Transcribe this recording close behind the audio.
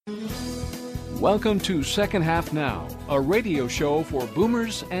Welcome to Second Half Now, a radio show for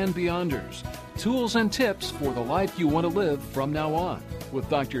boomers and beyonders. Tools and tips for the life you want to live from now on, with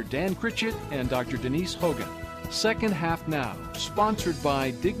Dr. Dan Critchett and Dr. Denise Hogan. Second Half Now, sponsored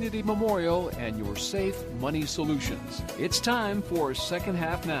by Dignity Memorial and Your Safe Money Solutions. It's time for Second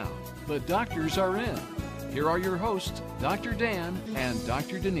Half Now. The doctors are in. Here are your hosts, Dr. Dan and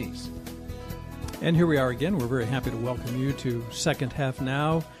Dr. Denise. And here we are again. We're very happy to welcome you to Second Half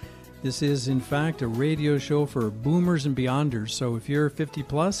Now. This is, in fact, a radio show for boomers and beyonders. So if you're 50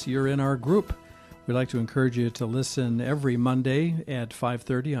 plus, you're in our group. We'd like to encourage you to listen every Monday at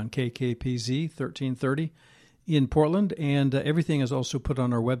 5:30 on KKPZ 1330 in Portland. And everything is also put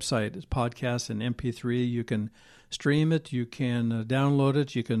on our website. It's podcasts and MP3. You can stream it. You can download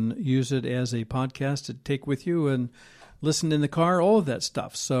it. You can use it as a podcast to take with you and listen in the car, all of that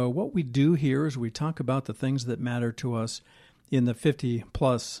stuff. So what we do here is we talk about the things that matter to us in the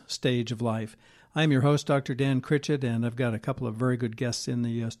 50-plus stage of life. I'm your host, Dr. Dan Critchett, and I've got a couple of very good guests in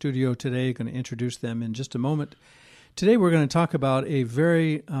the studio today. I'm going to introduce them in just a moment. Today we're going to talk about a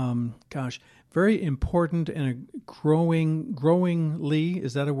very, very important and a growingly,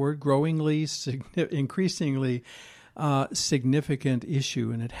 is that a word? Increasingly significant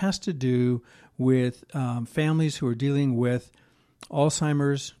issue, and it has to do with families who are dealing with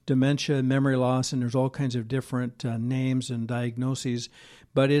Alzheimer's, dementia, memory loss, and there's all kinds of different names and diagnoses.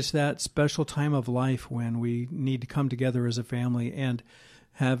 But it's that special time of life when we need to come together as a family and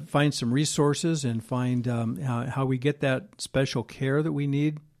find some resources and find how we get that special care that we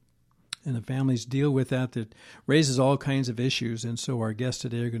need. And the families deal with that raises all kinds of issues. And so our guests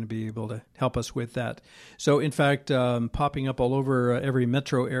today are going to be able to help us with that. So, in fact, popping up all over every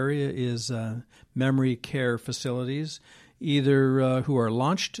metro area is memory care facilities, either who are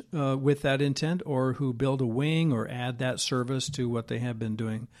launched with that intent or who build a wing or add that service to what they have been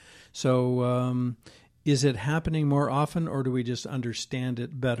doing. So is it happening more often, or do we just understand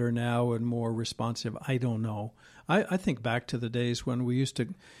it better now and more responsive? I don't know. I think back to the days when we used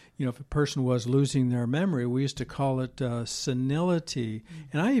to, if a person was losing their memory, we used to call it senility.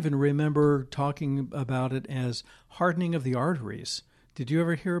 And I even remember talking about it as hardening of the arteries. Did you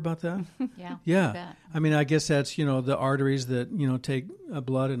ever hear about that? Yeah. I mean, I guess that's, the arteries that, take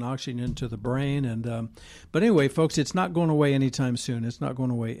blood and oxygen into the brain. And but anyway, folks, it's not going away anytime soon. It's not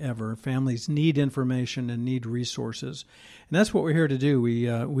going away ever. Families need information and need resources. And that's what we're here to do.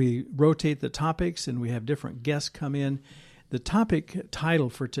 We rotate the topics and we have different guests come in. The topic title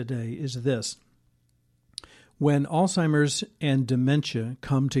for today is this: When Alzheimer's and Dementia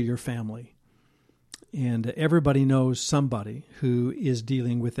Come to Your Family. And everybody knows somebody who is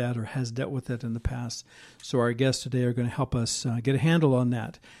dealing with that or has dealt with it in the past. So our guests today are going to help us get a handle on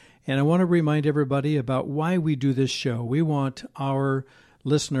that. And I want to remind everybody about why we do this show. We want our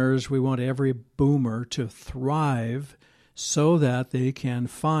listeners, we want every boomer to thrive so that they can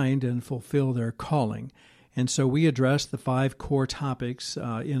find and fulfill their calling. And so we address the 5 core topics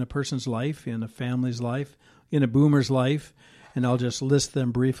in a person's life, in a family's life, in a boomer's life. And I'll just list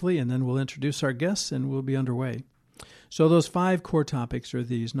them briefly, and then we'll introduce our guests, and we'll be underway. So those 5 core topics are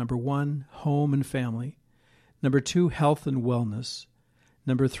these. Number 1, home and family. Number 2, health and wellness.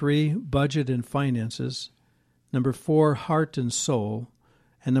 Number 3, budget and finances. Number 4, heart and soul.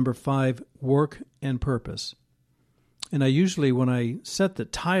 And number 5, work and purpose. And I usually, when I set the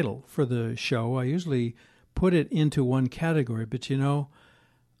title for the show, I usually put it into one category. But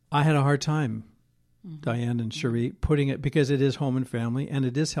I had a hard time, Diane and Cherie, putting it, because it is home and family, and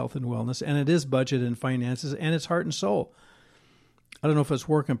it is health and wellness, and it is budget and finances, and it's heart and soul. I don't know if it's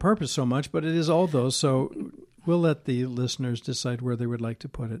work and purpose so much, but it is all those. So we'll let the listeners decide where they would like to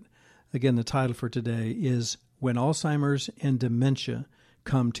put it. Again, the title for today is When Alzheimer's and Dementia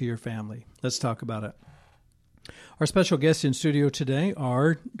Come to Your Family. Let's talk about it. Our special guests in studio today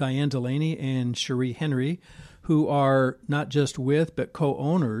are Diane Delaney and Cherie Henry, who are not just with, but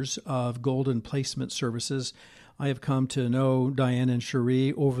co-owners of Golden Placement Services. I have come to know Diane and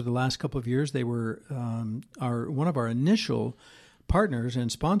Cherie over the last couple of years. They were one of our initial partners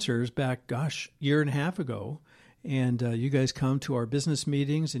and sponsors back, year and a half ago. And you guys come to our business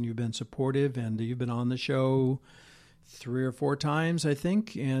meetings, and you've been supportive, and you've been on the show 3 or 4 times, I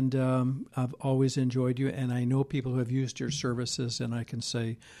think, and I've always enjoyed you, and I know people who have used your services, and I can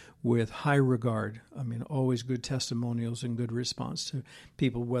say with high regard, always good testimonials and good response to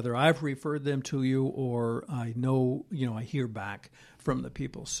people, whether I've referred them to you or I know, I hear back from the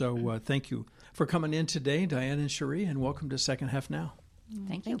people. So thank you for coming in today, Diane and Cherie, and welcome to Second Half Now.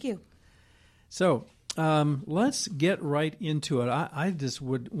 Thank you. So let's get right into it. I just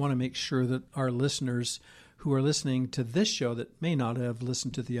would want to make sure that our listeners who are listening to this show that may not have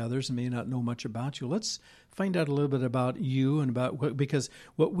listened to the others and may not know much about you. Let's find out a little bit about you and about because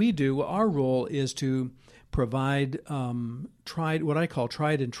what we do, our role is to provide what I call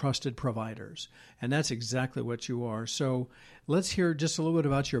tried and trusted providers, and that's exactly what you are. So let's hear just a little bit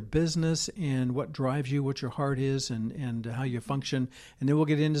about your business and what drives you, what your heart is, and how you function, and then we'll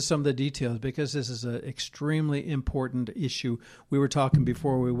get into some of the details because this is an extremely important issue. We were talking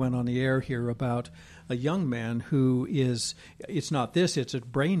before we went on the air here about a young man who it's not this, it's a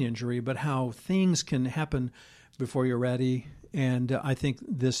brain injury, but how things can happen before you're ready. And I think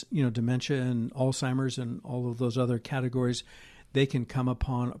this, dementia and Alzheimer's and all of those other categories, they can come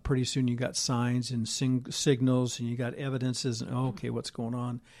upon pretty soon. You got signs and signals, and you got evidences, and okay, what's going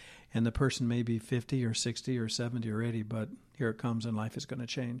on? And the person may be 50 or 60 or 70 or 80, but here it comes, and life is going to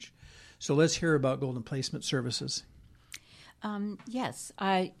change. So let's hear about Golden Placement Services. Yes,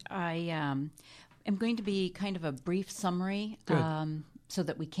 I am going to be kind of a brief summary. Good. So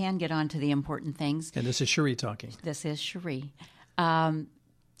that we can get on to the important things. And this is Cherie talking. This is Cherie.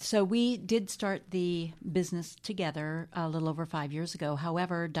 So we did start the business together a little over 5 years ago.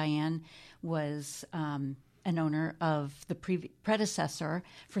 However, Diane was an owner of the predecessor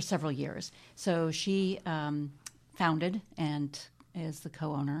for several years. So she founded and is the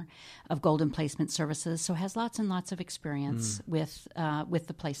co-owner of Golden Placement Services, so has lots and lots of experience with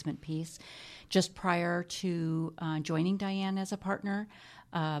the placement piece. Just prior to joining Diane as a partner,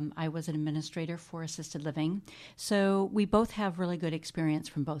 I was an administrator for assisted living, so we both have really good experience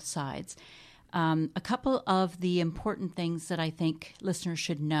from both sides. A couple of the important things that I think listeners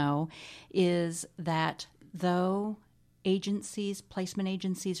should know is that though placement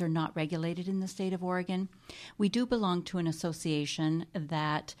agencies are not regulated in the state of Oregon, we do belong to an association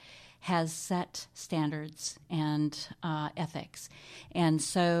that has set standards and ethics. And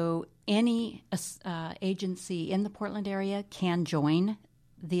so any agency in the Portland area can join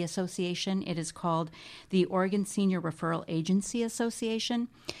the association. It is called the Oregon Senior Referral Agency Association.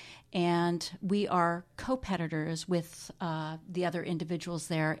 And we are competitors with the other individuals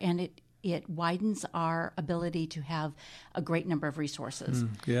there, and it widens our ability to have a great number of resources.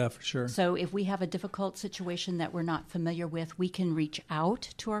 Yeah, for sure. So if we have a difficult situation that we're not familiar with, we can reach out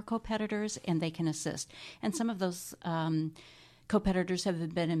to our competitors and they can assist. And some of those competitors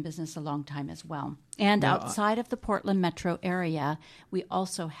have been in business a long time as well. And outside of the Portland metro area, we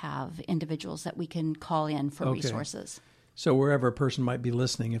also have individuals that we can call in for resources. So wherever a person might be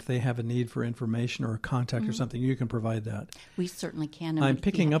listening, if they have a need for information or a contact or something, you can provide that. We certainly can. I'm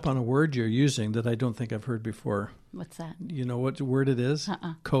picking up on a word you're using that I don't think I've heard before. What's that? You know what word it is?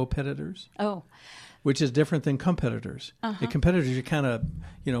 Co-petitors. Oh. Which is different than competitors. The competitors, you're kind of,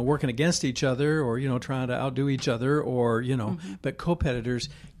 working against each other or, trying to outdo each other or, but co-petitors,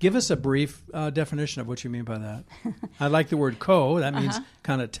 give us a brief definition of what you mean by that. I like the word co. That means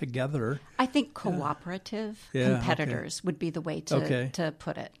kind of together. I think cooperative competitors would be the way to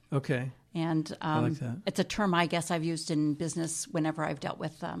put it. Okay. And I like that. It's a term I guess I've used in business whenever I've dealt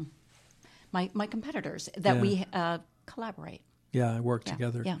with my competitors, that we collaborate. Yeah, work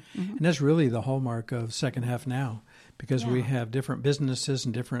together. Yeah. And that's really the hallmark of Second Half Now, because we have different businesses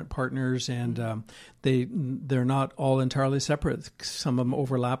and different partners, and they're not all entirely separate. Some of them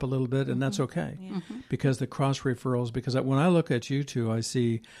overlap a little bit, and that's okay, because the cross referrals. Because when I look at you two, I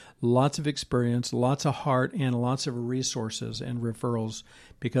see lots of experience, lots of heart, and lots of resources and referrals.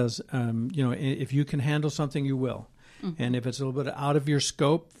 Because if you can handle something, you will. And if it's a little bit out of your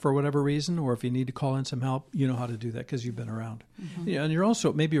scope for whatever reason, or if you need to call in some help, you know how to do that because you've been around. Yeah, and you're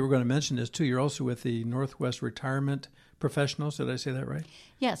also, maybe we're going to mention this too, you're also with the Northwest Retirement Professionals. Did I say that right?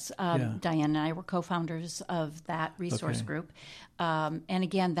 Yes. Diane and I were co-founders of that resource group. And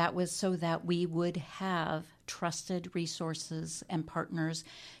again, that was so that we would have trusted resources and partners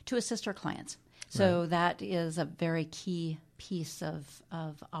to assist our clients. So that is a very key piece of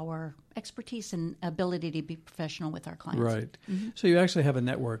our expertise and ability to be professional with our clients. Right. So you actually have a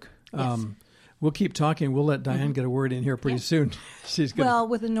network. Yes. We'll keep talking. We'll let Diane get a word in here pretty soon. She's gonna... Well,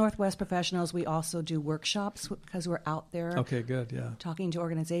 with the Northwest Professionals, we also do workshops because we're out there. Okay, good, talking to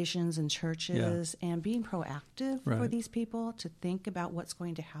organizations and churches and being proactive for these people to think about what's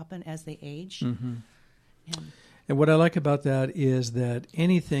going to happen as they age. And what I like about that is that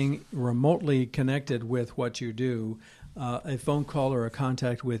anything remotely connected with what you do, a phone call or a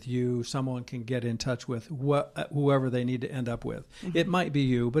contact with you, someone can get in touch with whoever they need to end up with. It might be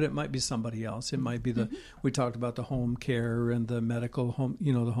you, but it might be somebody else. It might be we talked about the home care and the medical home,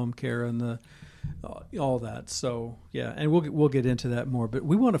 the home care and the all that. So, and we'll get into that more. But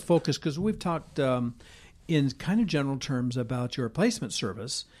we want to focus because we've talked in kind of general terms about your placement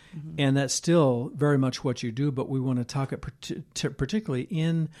service, and that's still very much what you do, but we want to talk particularly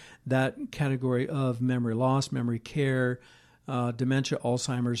in that category of memory loss, memory care, dementia,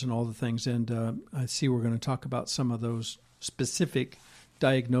 Alzheimer's, and all the things. And I see we're going to talk about some of those specific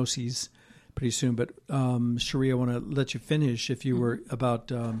diagnoses pretty soon. But Cherie, I want to let you finish if you were about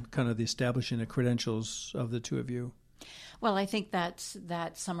kind of the establishing the credentials of the two of you. Well, I think that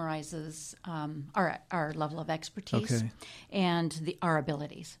summarizes our level of expertise and our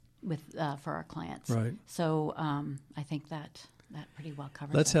abilities for our clients. Right. So I think that pretty well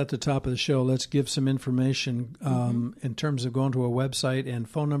covers. Let's at the top of the show. Let's give some information in terms of going to a website and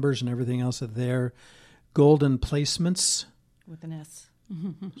phone numbers and everything else that there. Golden Placements with an S.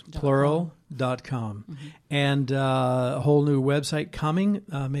 Plural.com. And a whole new website coming,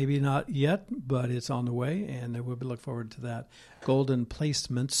 maybe not yet, but it's on the way, and we'll look forward to that.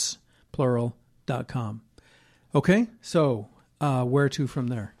 Goldenplacements, plural.com. Okay, so where to from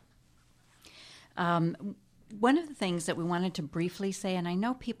there? One of the things that we wanted to briefly say, and I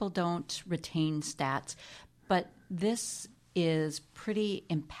know people don't retain stats, but this is pretty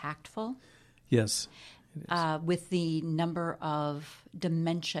impactful. Yes. With the number of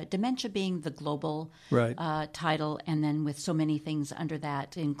dementia being the global title, and then with so many things under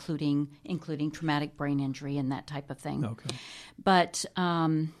that, including traumatic brain injury and that type of thing. Okay. But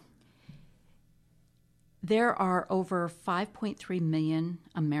there are over 5.3 million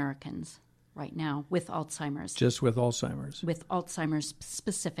Americans right now with Alzheimer's. Just with Alzheimer's? With Alzheimer's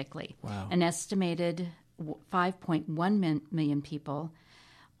specifically. Wow. An estimated 5.1 million people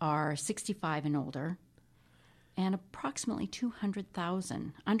are 65 and older, and approximately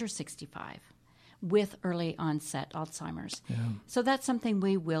 200,000 under 65 with early onset Alzheimer's. Yeah. So that's something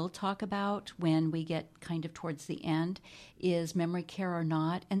we will talk about when we get kind of towards the end, is memory care or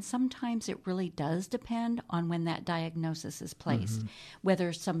not. And sometimes it really does depend on when that diagnosis is placed,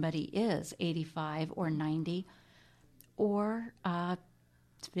 whether somebody is 85 or 90 or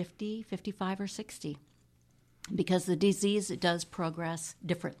 50, 55, or 60. Because the disease, it does progress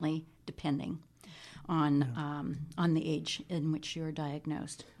differently depending on the age in which you're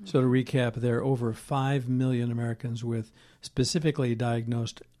diagnosed. So to recap, there are over 5 million Americans with specifically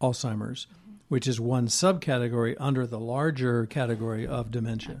diagnosed Alzheimer's, which is one subcategory under the larger category of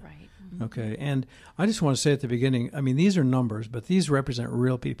dementia. Right. Okay, and I just want to say at the beginning, I mean, these are numbers, but these represent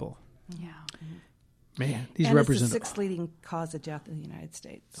real people. Yeah. Man, these and represent... it's the sixth leading cause of death in the United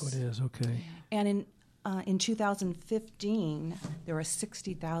States. Oh, it is, okay. And in 2015, there were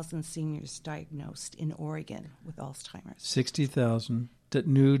 60,000 seniors diagnosed in Oregon with Alzheimer's. 60,000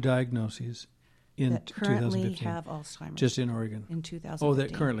 new diagnoses in that currently 2015. Have Alzheimer's. Just in Oregon. In 2015. Oh,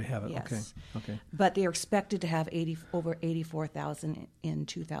 that currently have it. Yes. Okay. But they are expected to have over 84,000 in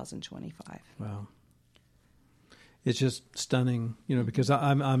 2025. Wow. It's just stunning, because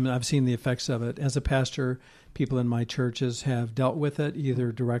I've seen the effects of it. As a pastor, people in my churches have dealt with it,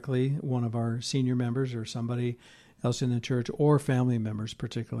 either directly, one of our senior members or somebody else in the church, or family members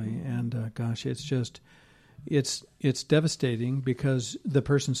particularly. And gosh, it's just, it's devastating because the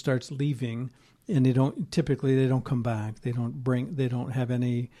person starts leaving, and they don't come back. They don't have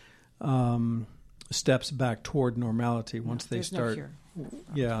any steps back toward normality once they start. No cure.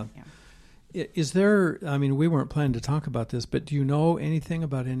 Yeah. Is there, we weren't planning to talk about this, but do you know anything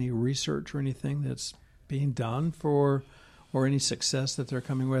about any research or anything that's being done or any success that they're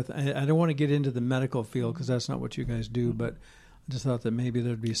coming with? I don't want to get into the medical field because that's not what you guys do, but I just thought that maybe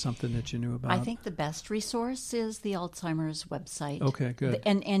there'd be something that you knew about. I think the best resource is the Alzheimer's website. Okay, good.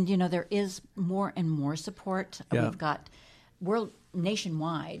 And there is more and more support. Yeah. We've got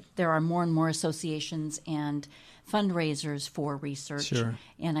nationwide, there are more and more associations and fundraisers for research. Sure.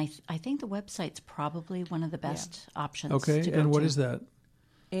 And I think the website's probably one of the best options. Okay, to go and what to. is that?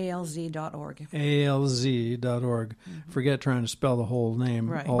 ALZ.org. ALZ.org. Forget trying to spell the whole name.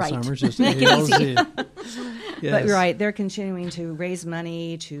 Right. Alzheimer's, just ALZ. Yes. But you're right, they're continuing to raise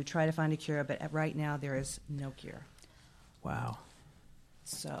money to try to find a cure, but right now there is no cure. Wow.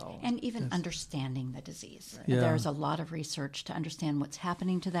 So, and even understanding the disease. Right. Yeah. There's a lot of research to understand what's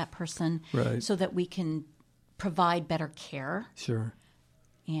happening to that person, right, so that we can provide better care. Sure.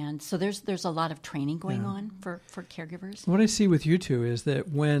 And so there's a lot of training going on for caregivers. What I see with you two is that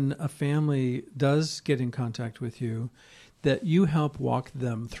when a family does get in contact with you, that you help walk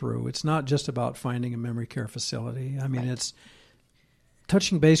them through. It's not just about finding a memory care facility. It's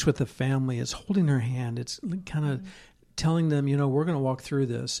touching base with the family. It's holding their hand. It's kind of telling them, we're going to walk through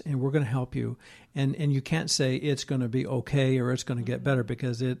this and we're going to help you. And you can't say it's going to be okay or it's going to get better,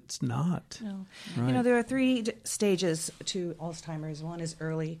 because it's not. No. Right. There are 3 stages to Alzheimer's. One is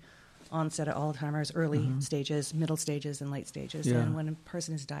early onset of Alzheimer's, early stages, middle stages, and late stages. Yeah. And when a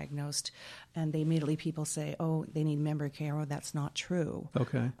person is diagnosed and people say, oh, they need memory care, or that's not true.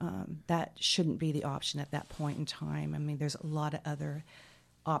 Okay. That shouldn't be the option at that point in time. I mean, there's a lot of other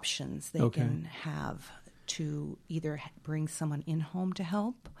options they can have to either bring someone in home to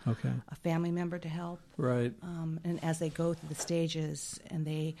help, a family member to help. Right. And as they go through the stages and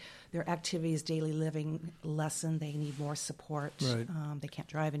their activities, daily living lessen, they need more support. Right. They can't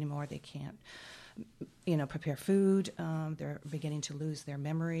drive anymore. They can't, prepare food. They're beginning to lose their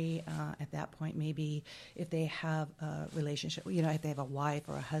memory. At that point, maybe if they have a relationship, if they have a wife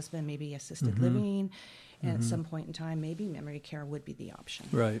or a husband, maybe assisted living. And at some point in time, maybe memory care would be the option.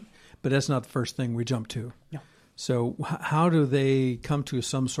 Right. But that's not the first thing we jump to. No. So how do they come to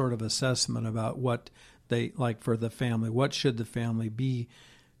some sort of assessment about what they like for the family? What should the family be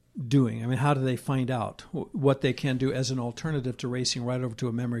doing? I mean, how do they find out what they can do as an alternative to racing right over to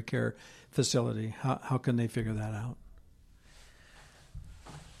a memory care facility? How can they figure that out?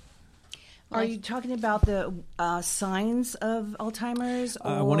 Are you talking about the signs of Alzheimer's?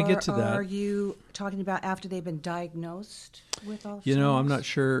 Or I want to get to that. Are you talking about after they've been diagnosed with Alzheimer's? I'm not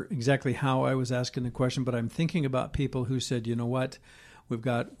sure exactly how I was asking the question, but I'm thinking about people who said, you know what, we've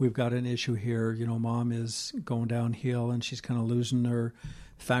got an issue here. Mom is going downhill and she's kind of losing her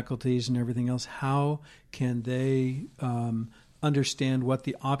faculties and everything else. How can they understand what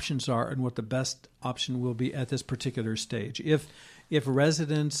the options are and what the best option will be at this particular stage? If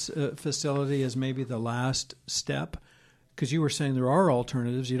residence facility is maybe the last step, because you were saying there are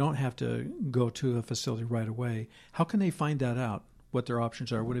alternatives, you don't have to go to a facility right away. How can they find that out, what their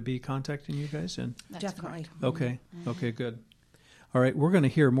options are? Would it be contacting you guys? Definitely. Okay. Okay, good. All right, we're going to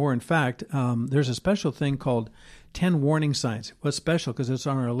hear more. In fact, there's a special thing called 10 warning signs. What's special? Because it's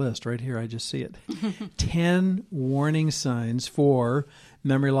on our list right here. I just see it. 10 warning signs for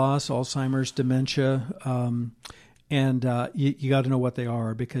memory loss, Alzheimer's, dementia, and you got to know what they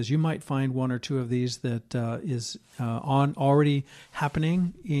are, because you might find one or two of these that is already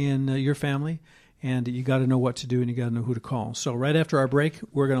happening in your family, and you got to know what to do and you got to know who to call. So right after our break,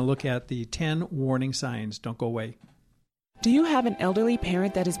 we're going to look at the 10 warning signs. Don't go away. Do you have an elderly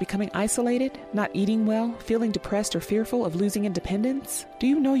parent that is becoming isolated, not eating well, feeling depressed or fearful of losing independence? Do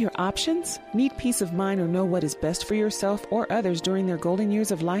you know your options? Need peace of mind or know what is best for yourself or others during their golden years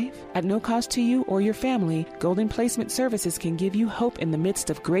of life? At no cost to you or your family, Golden Placement Services can give you hope in the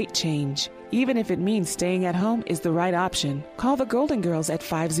midst of great change. Even if it means staying at home is the right option. Call the Golden Girls at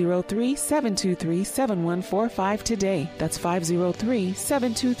 503-723-7145 today. That's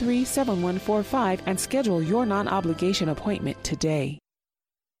 503-723-7145 and schedule your non-obligation appointment today.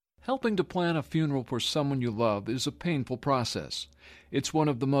 Helping to plan a funeral for someone you love is a painful process. It's one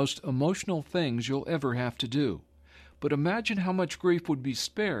of the most emotional things you'll ever have to do. But imagine how much grief would be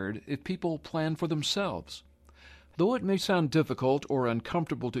spared if people plan for themselves. Though it may sound difficult or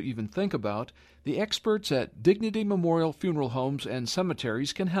uncomfortable to even think about, the experts at Dignity Memorial Funeral Homes and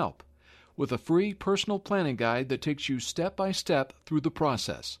Cemeteries can help with a free personal planning guide that takes you step by step through the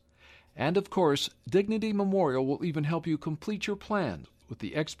process. And of course, Dignity Memorial will even help you complete your plan with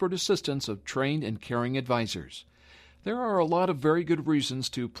the expert assistance of trained and caring advisors. There are a lot of very good reasons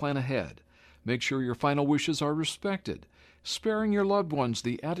to plan ahead. Make sure your final wishes are respected, sparing your loved ones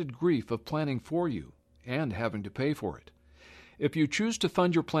the added grief of planning for you and having to pay for it. If you choose to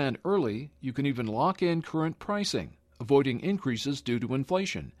fund your plan early, you can even lock in current pricing, avoiding increases due to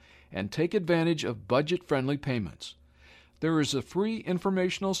inflation, and take advantage of budget-friendly payments. There is a free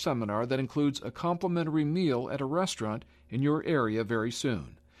informational seminar that includes a complimentary meal at a restaurant in your area very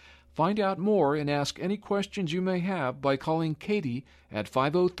soon. Find out more and ask any questions you may have by calling Katie at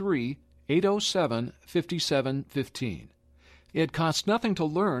 503-807-5715. It costs nothing to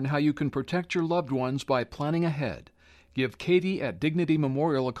learn how you can protect your loved ones by planning ahead. Give Katie at Dignity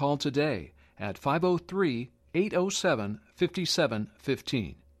Memorial a call today at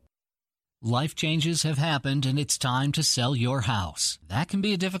 503-807-5715. Life changes have happened and it's time to sell your house. That can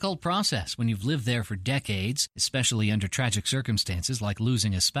be a difficult process when you've lived there for decades, especially under tragic circumstances like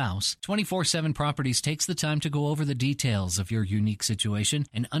losing a spouse. 24/7 Properties takes the time to go over the details of your unique situation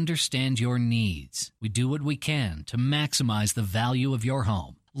and understand your needs. We do what we can to maximize the value of your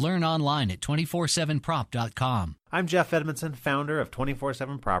home. Learn online at 247prop.com. I'm Jeff Edmondson, founder of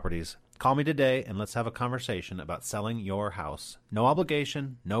 24/7 Properties. Call me today and let's have a conversation about selling your house. No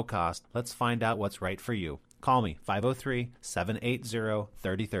obligation, no cost. Let's find out what's right for you. Call me,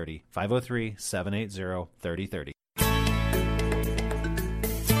 503-780-3030, 503-780-3030.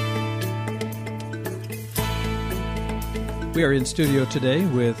 We are in studio today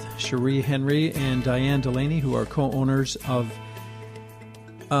with Cherie Henry and Diane Delaney, who are co-owners of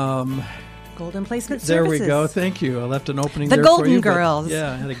Golden Placement There Services. we go. Thank you. I left an opening The there Golden for you. Girls.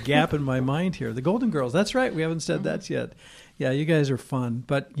 Yeah, I had a gap in my mind here. The Golden Girls. That's right. We haven't said that yet. Yeah, you guys are fun.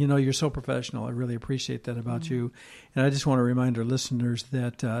 But, you're so professional. I really appreciate that about you. And I just want to remind our listeners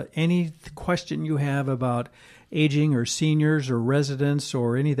that any question you have about aging or seniors or residents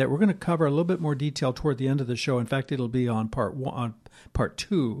or any of that, we're going to cover a little bit more detail toward the end of the show. In fact, it'll be on part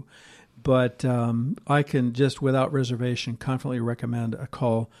 2. But I can just, without reservation, confidently recommend a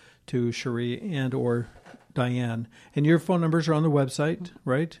call to Cherie and or Diane. And your phone numbers are on the website,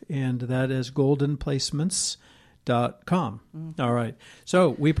 right? And that is goldenplacements.com. All right. So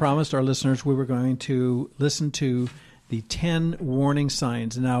we promised our listeners we were going to listen to the 10 warning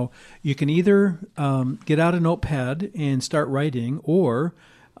signs. Now, you can either get out a notepad and start writing, or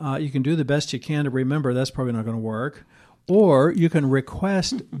you can do the best you can to remember. That's probably not going to work. Or you can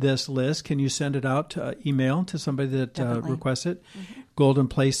request this list. Can you send it out to email to somebody that requests it?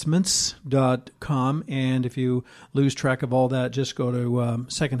 goldenplacements.com. And if you lose track of all that, just go to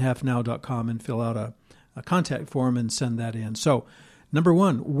secondhalfnow.com and fill out a contact form and send that in. So, number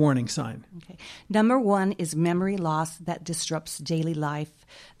 1, warning sign. Okay. Number 1 is memory loss that disrupts daily life.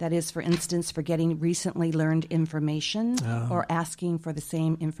 That is, for instance, forgetting recently learned information or asking for the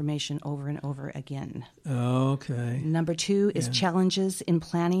same information over and over again. Okay. Number 2 is challenges in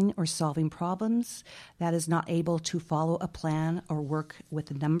planning or solving problems. That is, not able to follow a plan or work with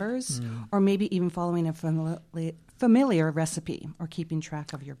the numbers, or maybe even following a familiar recipe or keeping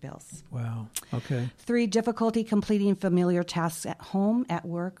track of your bills. Wow. Okay. 3, difficulty completing familiar tasks at home, at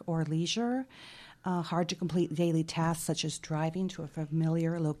work, or leisure. Hard to complete daily tasks such as driving to a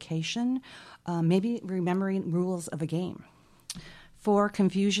familiar location, maybe remembering rules of a game. 4,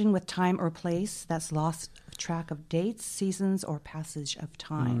 confusion with time or place. That's lost track of dates, seasons, or passage of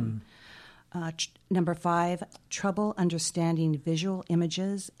time. Number 5, trouble understanding visual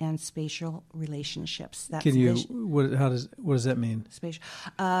images and spatial relationships. That's Can you? What does that mean? Spatial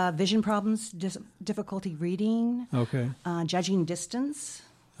vision problems, difficulty reading. Okay. Judging distance.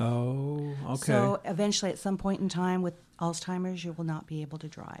 Oh, okay. So eventually, at some point in time, with Alzheimer's, you will not be able to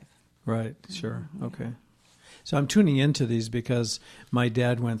drive. Right. Sure. Okay. So I'm tuning into these because my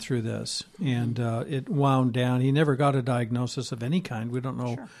dad went through this, and it wound down. He never got a diagnosis of any kind. We don't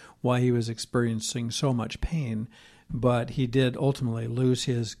know why he was experiencing so much pain, but he did ultimately lose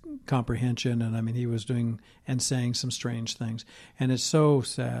his comprehension, and I mean, he was doing and saying some strange things. And it's so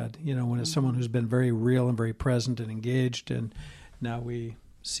sad, when it's someone who's been very real and very present and engaged, and now we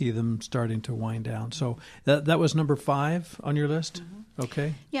see them starting to wind down. So that was number 5 on your list?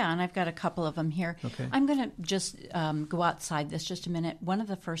 Okay. Yeah, and I've got a couple of them here. Okay. I'm going to just go outside this just a minute. One of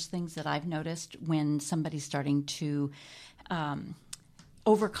the first things that I've noticed when somebody's starting to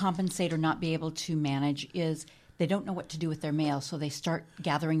overcompensate or not be able to manage is they don't know what to do with their mail, so they start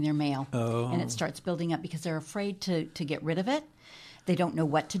gathering their mail. And it starts building up because they're afraid to get rid of it. They don't know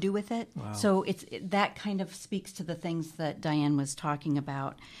what to do with it. Wow. So that kind of speaks to the things that Diane was talking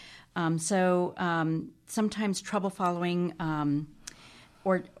about. Sometimes trouble following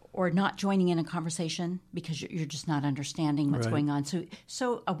or not joining in a conversation because you're just not understanding what's going on.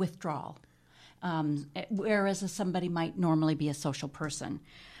 So a withdrawal, whereas somebody might normally be a social person.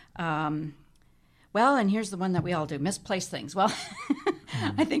 Well, and here's the one that we all do, misplace things. Well,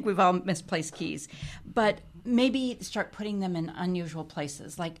 I think we've all misplaced keys. But maybe start putting them in unusual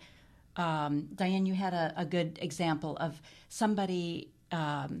places. Like, Diane, you had a good example of somebody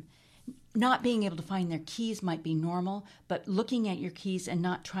not being able to find their keys might be normal, but looking at your keys and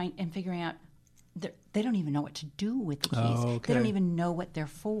not trying and figuring out they don't even know what to do with the keys. Oh, okay. They don't even know what they're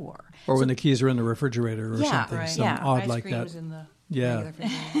for. Or when the keys are in the refrigerator or something, right. some odd like that. Ice cream's in the Yeah. regular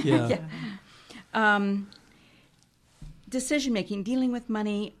refrigerator. Yeah. Decision-making, dealing with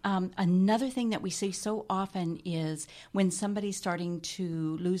money. Another thing that we see so often is when somebody's starting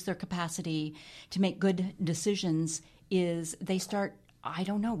to lose their capacity to make good decisions is they start, I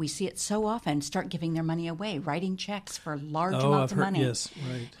don't know, we see it so often, start giving their money away, writing checks for large amounts of money. Yes,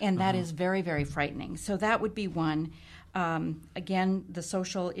 right. And that is very, very frightening. So that would be one. Again, the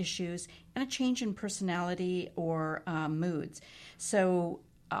social issues and a change in personality or moods. So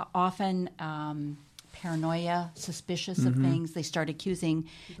often paranoia, suspicious of things. They start accusing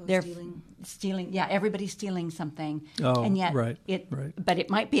they're stealing. Yeah, everybody's stealing something. Oh, and yet right. But it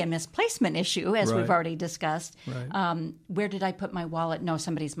might be a misplacement issue, as we've Right. already discussed. Right. Where did I put my wallet? No,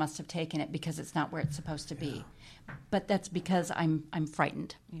 somebody must have taken it because it's not where it's supposed to be. But that's because I'm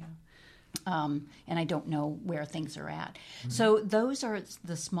frightened. Yeah. And I don't know where things are at. So those are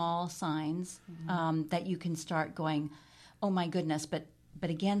the small signs that you can start going, oh my goodness, but but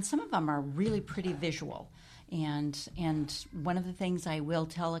again, some of them are really pretty visual. And one of the things I will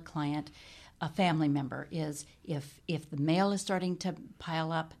tell a client, a family member, is if the mail is starting to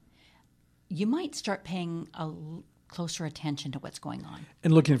pile up, you might start paying closer attention to what's going on.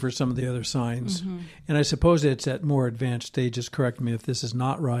 And looking for some of the other signs. Mm-hmm. And I suppose it's at more advanced stages, correct me if this is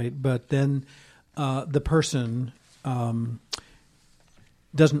not right, but then the person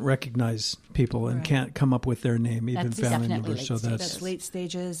doesn't recognize people and can't come up with their name, even that's family members. So that's late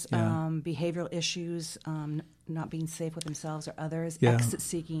stages, behavioral issues, not being safe with themselves or others. Yeah. Exit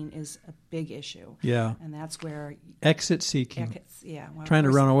seeking is a big issue. Yeah. And that's where... Exit seeking. Trying to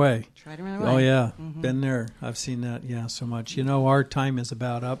run away. Try to run away. Oh, yeah. Mm-hmm. Been there. I've seen that, so much. Our time is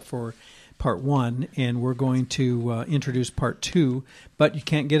about up for part 1, and we're going to introduce part 2, but you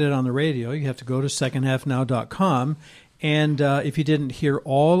can't get it on the radio. You have to go to secondhalfnow.com. And if you didn't hear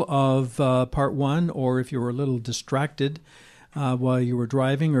all of part 1, or if you were a little distracted while you were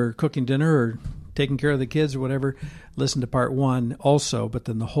driving or cooking dinner or taking care of the kids or whatever, listen to part 1 also, but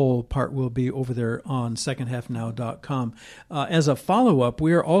then the whole part will be over there on secondhalfnow.com. As a follow-up,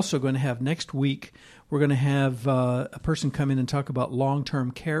 we are also going to have next week, we're going to have a person come in and talk about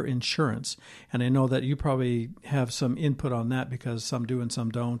long-term care insurance. And I know that you probably have some input on that because some do and some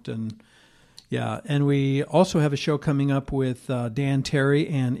don't. And we also have a show coming up with Dan Terry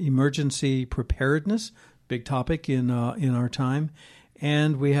and emergency preparedness, big topic in our time.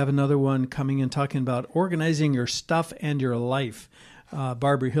 And we have another one coming in talking about organizing your stuff and your life.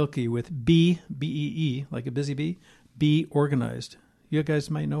 Barbara Hilke with B-E-E, like a busy bee, Be Organized. You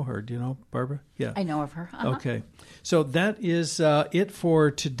guys might know her. Do you know Barbara? Yeah. I know of her. Uh-huh. Okay. So that is it for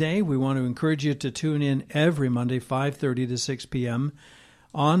today. We want to encourage you to tune in every Monday, 5:30 to 6 p.m.,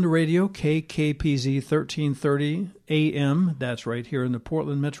 on the radio, KKPZ 1330 AM. That's right here in the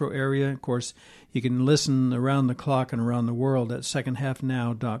Portland metro area. Of course, you can listen around the clock and around the world at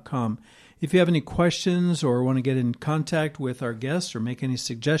secondhalfnow.com. If you have any questions or want to get in contact with our guests or make any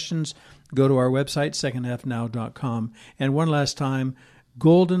suggestions, go to our website, secondhalfnow.com. And one last time,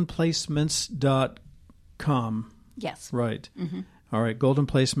 goldenplacements.com. Yes. Right. Mm-hmm. All right,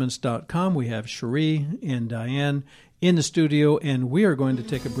 goldenplacements.com. We have Cherie and Diane in the studio, and we are going to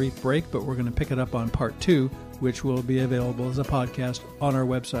take a brief break, but we're going to pick it up on part 2, which will be available as a podcast on our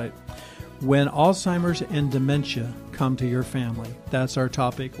website. When Alzheimer's and dementia come to your family, that's our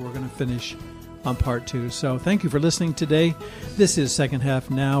topic. We're going to finish on part 2. So thank you for listening today. This is Second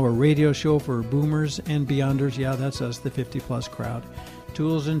Half Now, a radio show for boomers and beyonders. Yeah, that's us, the 50-plus crowd.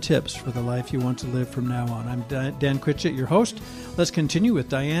 Tools and tips for the life you want to live from now on. I'm Dan Critchett, your host. Let's continue with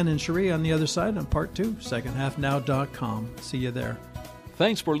Diane and Cherie on the other side on part 2, secondhalfnow.com. See you there.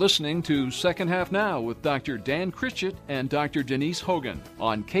 Thanks for listening to Second Half Now with Dr. Dan Critchett and Dr. Denise Hogan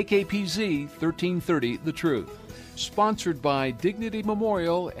on KKPZ 1330 The Truth. Sponsored by Dignity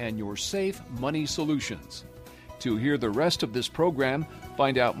Memorial and Your Safe Money Solutions. To hear the rest of this program,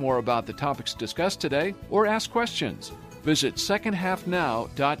 find out more about the topics discussed today, or ask questions, visit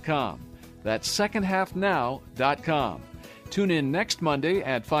secondhalfnow.com. That's secondhalfnow.com. Tune in next Monday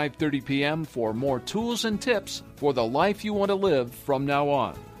at 5:30 p.m. for more tools and tips for the life you want to live from now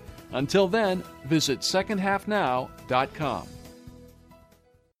on. Until then, visit secondhalfnow.com.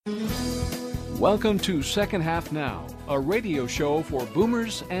 Welcome to Second Half Now, a radio show for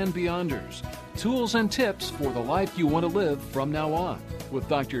boomers and beyonders. Tools and tips for the life you want to live from now on, with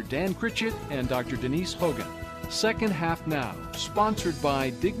Dr. Dan Critchett and Dr. Denise Hogan. Second Half Now, sponsored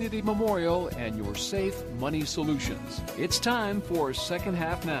by Dignity Memorial and Your Safe Money Solutions. It's time for Second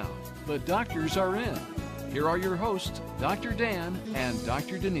Half Now. The doctors are in. Here are your hosts, Dr. Dan and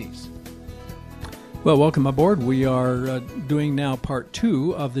Dr. Denise. Well, welcome aboard. We are doing now part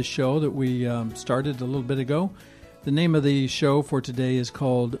 2 of the show that we started a little bit ago. The name of the show for today is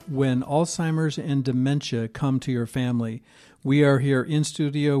called When Alzheimer's and Dementia Come to Your Family. We are here in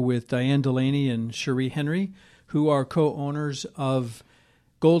studio with Diane Delaney and Cherie Henry, who are co-owners of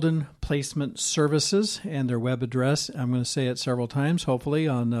Golden Placement Services, and their web address, I'm going to say it several times, hopefully,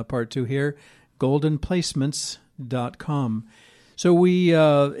 on part 2 here, goldenplacements.com. So we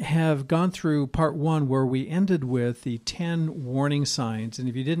have gone through part 1 where we ended with the 10 warning signs. And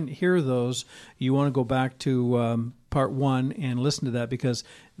if you didn't hear those, you want to go back to part 1 and listen to that, because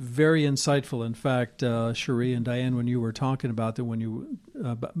very insightful. In fact, Cherie and Diane, when you were talking about them, when you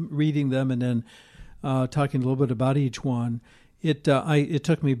reading them and then talking a little bit about each one, it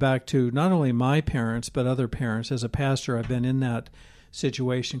took me back to not only my parents but other parents. As a pastor, I've been in that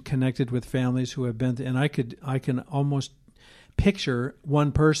situation, connected with families who have been, and I can almost picture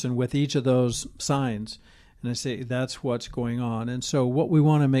one person with each of those signs, and I say that's what's going on. And so what we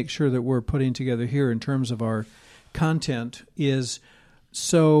want to make sure that we're putting together here in terms of our content is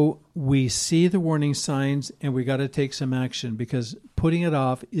So we see the warning signs, and we got to take some action, because putting it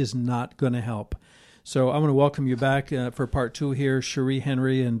off is not going to help. So I'm going to welcome you back for part 2 here, Cherie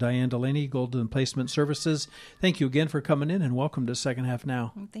Henry and Diane Delaney, Golden Placement Services. Thank you again for coming in, and welcome to Second Half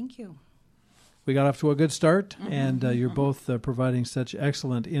Now. Thank you. We got off to a good start, and you're both providing such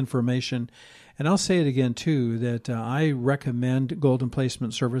excellent information. And I'll say it again, too, that I recommend Golden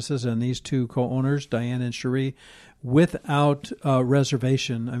Placement Services and these two co-owners, Diane and Cherie, without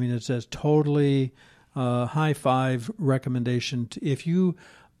reservation. I mean, it's a totally high five recommendation. If you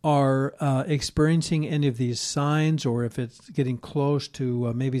are experiencing any of these signs, or if it's getting close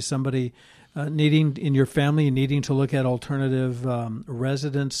to maybe somebody needing in your family, needing to look at alternative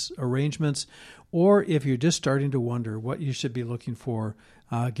residence arrangements, or if you're just starting to wonder what you should be looking for,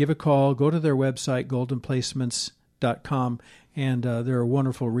 give a call, go to their website, goldenplacements.com, and they're a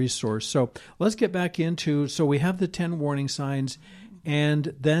wonderful resource. So let's get back into, so we have the 10 warning signs,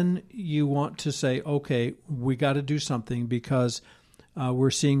 and then you want to say, okay, we got to do something, because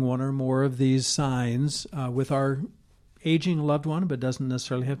we're seeing one or more of these signs with our aging loved one, but doesn't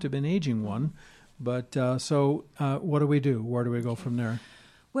necessarily have to be an aging one. But so what do we do? Where do we go from there?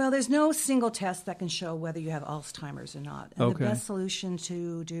 Well, there's no single test that can show whether you have Alzheimer's or not. And Okay. the best solution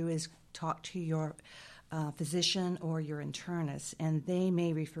to do is talk to your physician or your internist, and they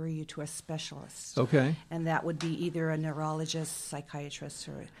may refer you to a specialist. Okay. And that would be either a neurologist, psychiatrist,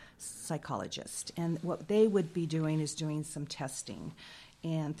 or a psychologist. And what they would be doing is doing some testing.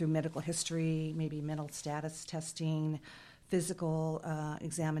 And through medical history, maybe mental status testing, physical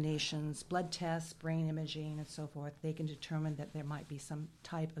examinations, blood tests, brain imaging, and so forth, they can determine that there might be some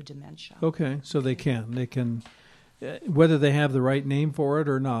type of dementia. Okay, so they can, whether they have the right name for it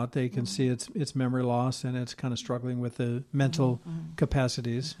or not, they can see it's memory loss, and it's kind of struggling with the mental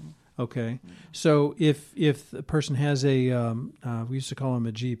capacities. Okay, so if the person has a, we used to call him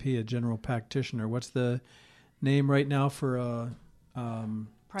a GP, a general practitioner. What's the name right now for a?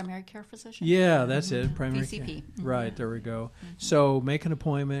 Primary care physician? Yeah, that's it. Primary PCP. care. Right, there we go. So make an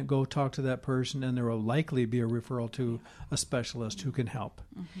appointment, go talk to that person, and there will likely be a referral to a specialist who can help.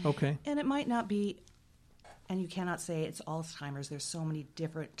 Okay. And it might not be, and you cannot say it's Alzheimer's. There's so many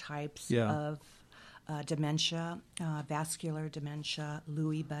different types Yeah. of dementia, vascular dementia,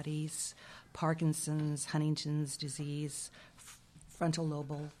 Lewy bodies, Parkinson's, Huntington's disease, frontal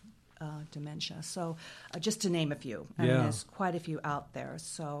lobal dementia. So just to name a few. I mean, there's quite a few out there.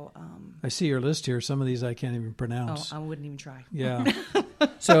 So I see your list here. Some of these I can't even pronounce. I wouldn't even try. Yeah.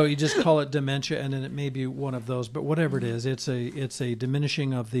 So you just call it dementia, and then it may be one of those. But whatever it is, it's a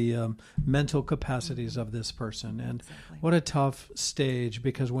diminishing of the mental capacities of this person. And what a tough stage,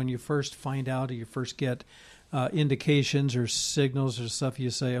 because when you first find out, or you first get indications or signals or stuff,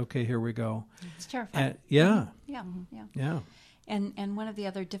 you say, okay, here we go. It's terrifying. Yeah. Yeah. And one of the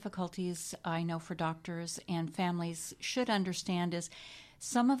other difficulties I know for doctors and families should understand is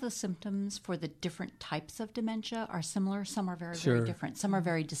some of the symptoms for the different types of dementia are similar. Some are very, very different. Some are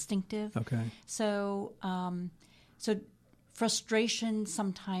very distinctive. Okay. So, so frustration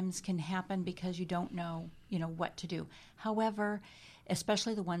sometimes can happen because you don't know, what to do. However,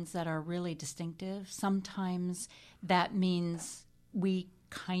 especially the ones that are really distinctive, sometimes that means we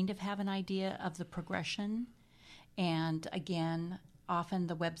kind of have an idea of the progression. And again, often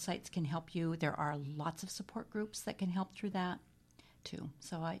the websites can help you. There are lots of support groups that can help through that too.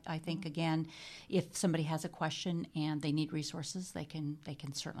 So I think, again, if somebody has a question and they need resources, they can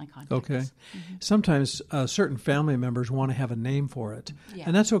certainly contact us. Sometimes certain family members want to have a name for it,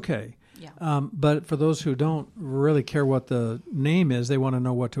 and that's okay. Yeah. But for those who don't really care what the name is, they want to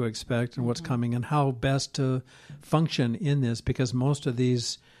know what to expect and what's coming and how best to function in this, because most of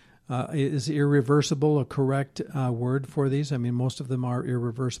these is irreversible a correct word for these? I mean, most of them are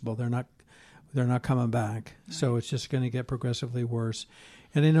irreversible. They're not coming back. Right. So it's just going to get progressively worse.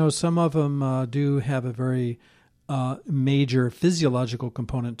 And I know some of them do have a very major physiological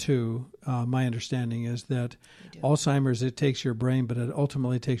component too. My understanding is that Alzheimer's, it takes your brain, but it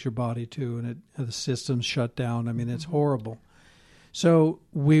ultimately takes your body too, and the system's shut down. I mean, it's horrible. So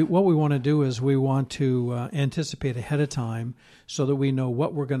what we want to do is we want to anticipate ahead of time so that we know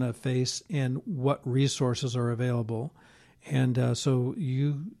what we're going to face and what resources are available. And so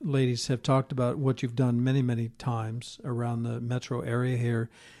you ladies have talked about what you've done many, many times around the metro area here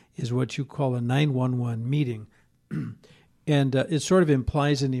is what you call a 911 meeting. And it sort of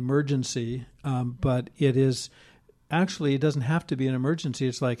implies an emergency, but it is actually, it doesn't have to be an emergency.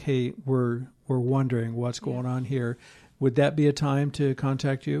 It's like, hey, we're wondering what's going on here. Would that be a time to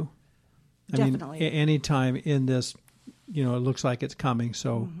contact you? Definitely. I mean, any time in this it looks like it's coming.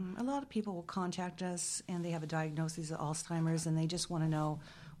 So A lot of people will contact us, and they have a diagnosis of Alzheimer's, and they just want to know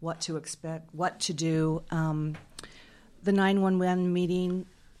what to expect, what to do. The 911 meeting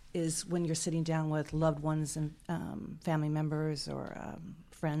is when you're sitting down with loved ones and family members or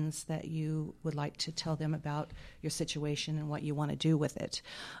friends that you would like to tell them about your situation and what you want to do with it.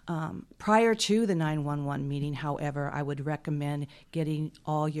 Prior to the 911 meeting, however, I would recommend getting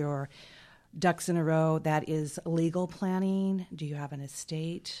all your ducks in a row. That is legal planning. Do you have an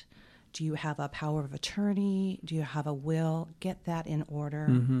estate? Do you have a power of attorney? Do you have a will? Get that in order.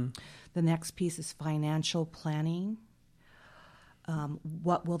 The next piece is financial planning.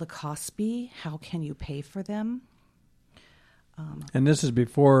 What will the costs be? How can you pay for them? and this is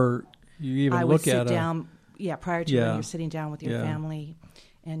before you even I look would at sit down, prior to when you're sitting down with your Yeah. family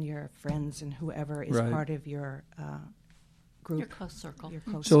and your friends and whoever is Right. part of your group. Your close circle. Your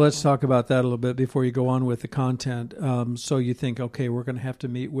close So let's circle. talk about that a little bit before you go on with the content. So you think, okay, we're going to have to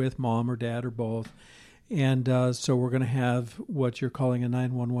meet with mom or dad or both. And so we're going to have what you're calling a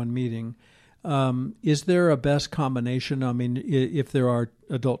 911 meeting. Is there a best combination? I mean, if there are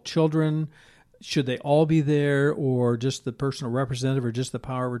adult children, should they all be there, or just the personal representative, or just the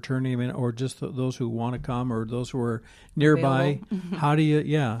power of attorney? I mean, or just those who want to come, or those who are nearby? How do you?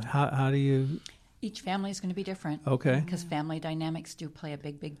 Yeah. How do you? Each family is going to be different. Okay. Because family dynamics do play a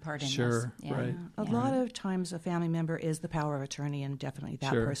big part in this. Sure, Yeah. right. A lot of times a family member is the power of attorney, and definitely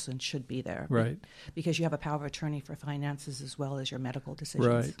that Sure. person should be there. Right. Because you have a power of attorney for finances as well as your medical decisions.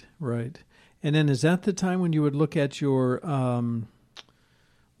 Right, right. And then is that the time when you would look at your,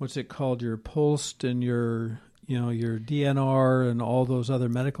 what's it called, your POLST and your DNR and all those other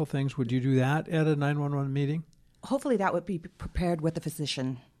medical things? Would you do that at a 911 meeting? Hopefully that would be prepared with the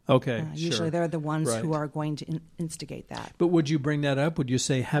physician. Okay, Usually sure. they're the ones Right. who are going to instigate that. But would you bring that up? Would you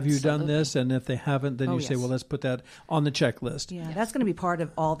say, have you done this? And if they haven't, then Oh, you say, yes. well, let's put that on the checklist. Yeah, that's going to be part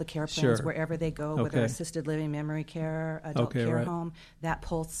of all the care plans Sure. wherever they go, whether Okay. assisted living, memory care, adult Okay, care right. home. That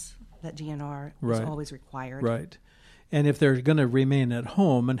pulse, that DNR is Right. always required. Right. And if they're going to remain at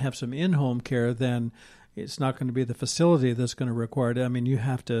home and have some in-home care, then it's not going to be the facility that's going to require it. I mean, you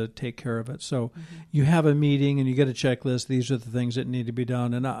have to take care of it. So you have a meeting and you get a checklist. These are the things that need to be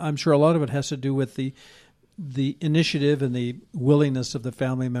done. And I'm sure a lot of it has to do with the initiative and the willingness of the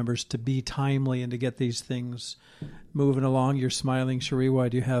family members to be timely and to get these things moving along. You're smiling, Cherie. Why,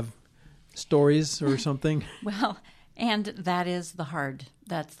 do you have stories or something? Well, and that's the hard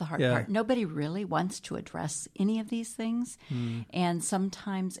Yeah. part. Nobody really wants to address any of these things. And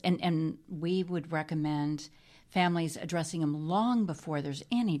sometimes, and we would recommend families addressing them long before there's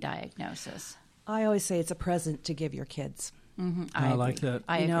any diagnosis. I always say it's a present to give your kids. I like that.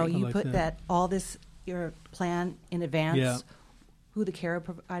 I you know, agree. you like put that. all this, your plan in advance. Yeah. Who the care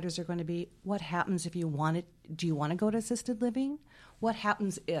providers are going to be. What happens if you want it? Do you want to go to assisted living? What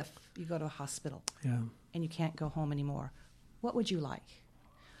happens if you go to a hospital Yeah. and you can't go home anymore? What would you like?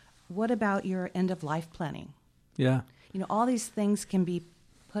 What about your end of life planning? Yeah. You know, all these things can be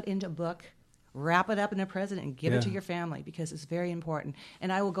put into a book, wrap it up in a present, and give it to Yeah. your family because it's very important.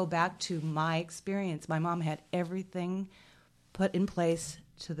 And I will go back to my experience. My mom had everything put in place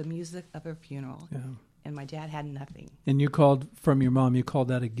to the music of her funeral. Yeah. And my dad had nothing. And you called from your mom, you called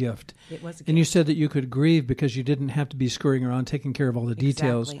that a gift. It was a And you gift. said that you could grieve because you didn't have to be scurrying around taking care of all the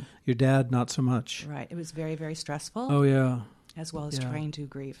details. Exactly. Your dad, not so much. Right. It was very, very stressful, Oh, yeah. as well as yeah. trying to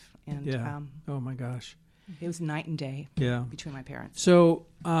grieve. And Yeah. Oh, my gosh. it was night and day Yeah. between my parents. So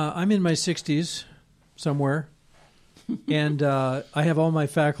I'm in my 60s somewhere. And I have all my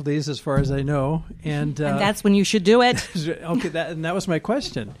faculties as far as I know. And that's when you should do it. okay, that was my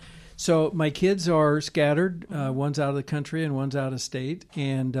question. So my kids are scattered. One's out of the country and one's out of state.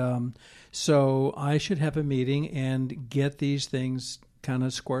 And so I should have a meeting and get these things kind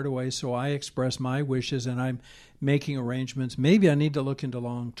of squared away. So I express my wishes and I'm making arrangements. Maybe I need to look into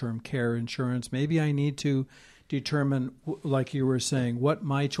long-term care insurance. Maybe I need to determine, like you were saying, what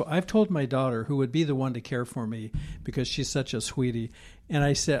my I've told my daughter, who would be the one to care for me because she's such a sweetie, and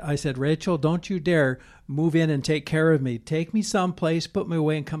I said, Rachel, don't you dare move in and take care of me. Take me someplace, put me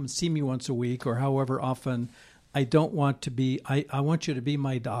away, and come and see me once a week or however often. I don't want to be. I want you to be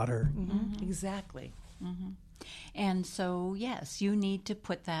my daughter. Mm-hmm. Exactly. And so, yes, you need to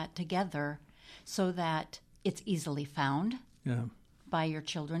put that together so that it's easily found Yeah. by your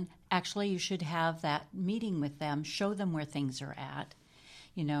children. Actually, you should have that meeting with them, show them where things are at.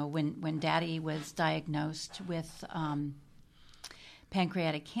 You know, when Daddy was diagnosed with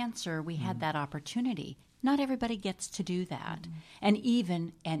pancreatic cancer, we had that opportunity. Not everybody gets to do that. And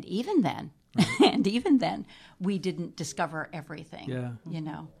even then, and even then, we didn't discover everything. Yeah. You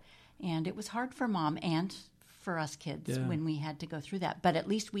know, and it was hard for Mom and for us kids when we had to go through that. But at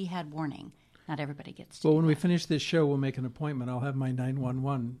least we had warning. Not everybody gets to Well, do when that. we finish this show, we'll make an appointment. I'll have my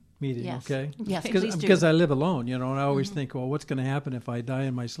 911 meeting, Yes. okay? Yes, please do. Because I live alone, and I always think, well, what's going to happen if I die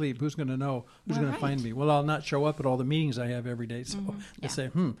in my sleep? Who's going to know? Who's going to find me? Well, I'll not show up at all the meetings I have every day. So they say,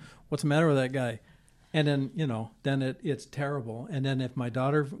 what's the matter with that guy? And then, then it's terrible. And then if my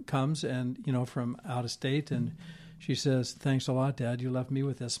daughter comes and, from out of state and she says, thanks a lot, Dad, you left me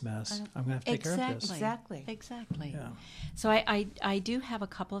with this mess. I'm going to have to take care of this. Exactly. Yeah. So I do have a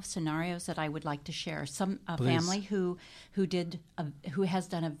couple of scenarios that I would like to share. A family who has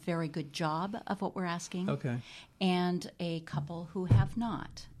done a very good job of what we're asking. Okay. And a couple who have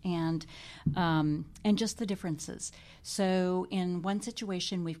not, and just the differences. So in one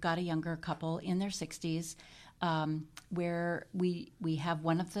situation, we've got a younger couple in their 60s, where we have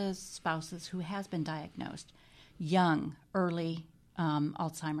one of the spouses who has been diagnosed, young, early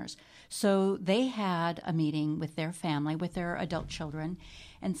Alzheimer's. So they had a meeting with their family, with their adult children,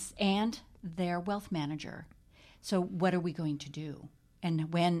 and their wealth manager. So what are we going to do?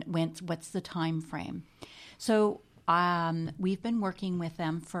 And what's the time frame? So we've been working with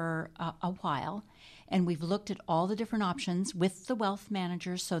them for a while, and we've looked at all the different options with the wealth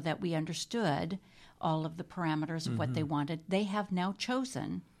managers so that we understood all of the parameters of what they wanted. They have now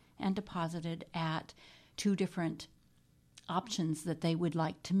chosen and deposited at 2 different options that they would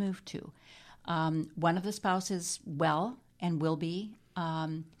like to move to. One of the spouses well and will be,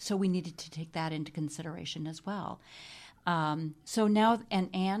 so we needed to take that into consideration as well. So now,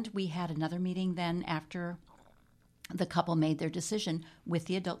 and we had another meeting then after the couple made their decision with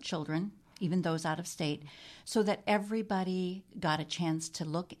the adult children, even those out of state, so that everybody got a chance to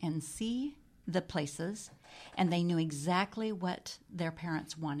look and see the places, and they knew exactly what their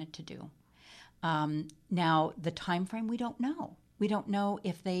parents wanted to do. Now, the time frame, we don't know. We don't know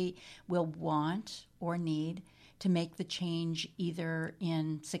if they will want or need to make the change either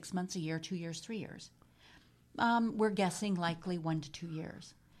in 6 months, a year, 2 years, 3 years. We're guessing likely 1 to 2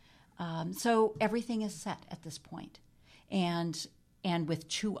 years. So everything is set at this point. And with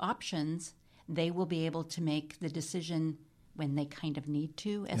 2 options, they will be able to make the decision when they kind of need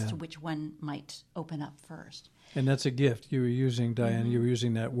to as to which one might open up first. And that's a gift. You were using, Diane, you were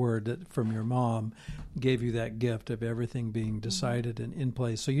using that word that from your mom gave you that gift of everything being decided and in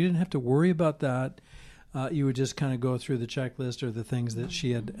place. So you didn't have to worry about that. You would just kind of go through the checklist or the things that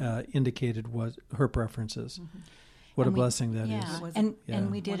she had indicated was her preferences. What a blessing that is. And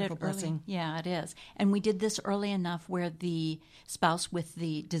we did it early. Blessing. Yeah, it is. And we did this early enough where the spouse with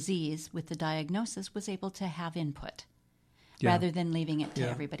the disease, with the diagnosis, was able to have input. Rather than leaving it to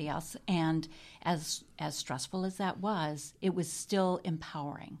everybody else. And as stressful as that was, it was still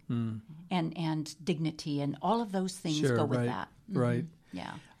empowering and dignity, and all of those things go with that. Right.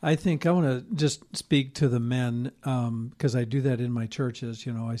 Yeah. I think I want to just speak to the men because I do that in my churches.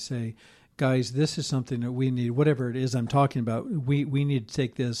 I say, guys, this is something that we need, whatever it is I'm talking about, we need to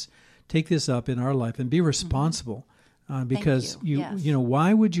take this up in our life and be responsible because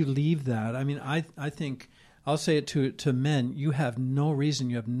why would you leave that? I mean, I think I'll say it to men. You have no reason,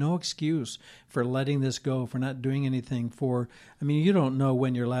 you have no excuse for letting this go, for not doing anything you don't know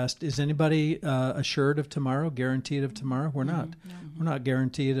when your last, is anybody assured of tomorrow, guaranteed of tomorrow? We're not. We're not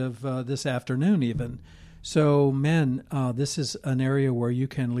guaranteed of this afternoon even. So men, this is an area where you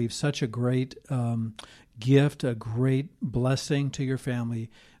can leave such a great gift, a great blessing to your family,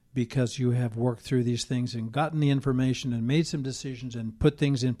 because you have worked through these things and gotten the information and made some decisions and put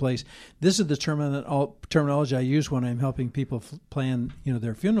things in place. This is the terminology I use when I'm helping people plan,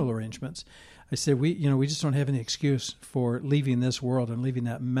 their funeral arrangements. I say we just don't have any excuse for leaving this world and leaving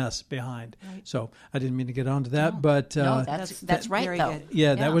that mess behind. Right. So I didn't mean to get onto that, but that's right though. Good.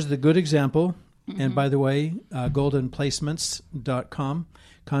 Yeah, that was the good example. And by the way, goldenplacements.com,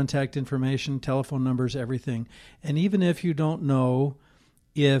 contact information, telephone numbers, everything. And even if you don't know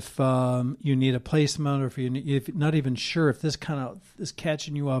if you need a placement, or if you're not even sure if this kind of is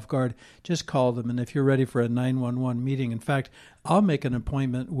catching you off guard, just call them. And if you're ready for a 911 meeting, in fact, I'll make an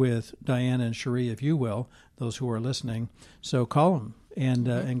appointment with Diana and Cherie, if you will, those who are listening. So call them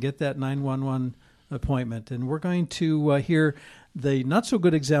and get that 911 appointment. And we're going to hear the not so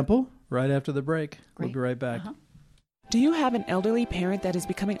good example right after the break. Great. We'll be right back. Do you have an elderly parent that is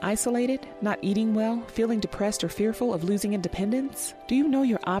becoming isolated, not eating well, feeling depressed or fearful of losing independence? Do you know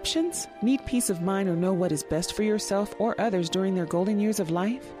your options? Need peace of mind or know what is best for yourself or others during their golden years of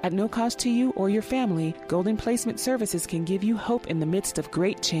life? At no cost to you or your family, Golden Placement Services can give you hope in the midst of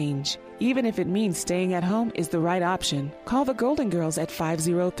great change. even if it means staying at home is the right option. Call the Golden Girls at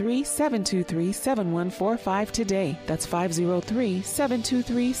 503-723-7145 today. That's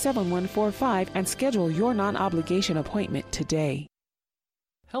 503-723-7145 and schedule your non-obligation appointment today.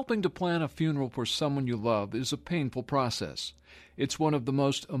 Helping to plan a funeral for someone you love is a painful process. It's one of the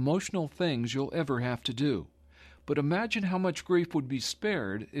most emotional things you'll ever have to do. But imagine how much grief would be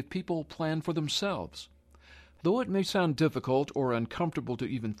spared if people planned for themselves. Though it may sound difficult or uncomfortable to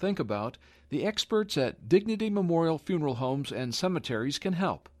even think about, the experts at Dignity Memorial Funeral Homes and Cemeteries can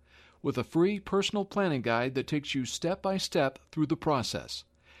help with a free personal planning guide that takes you step by step through the process.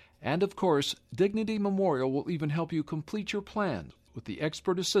 And of course, Dignity Memorial will even help you complete your plan with the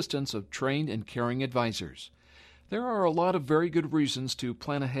expert assistance of trained and caring advisors. There are a lot of very good reasons to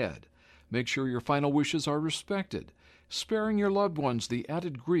plan ahead. Make sure your final wishes are respected, sparing your loved ones the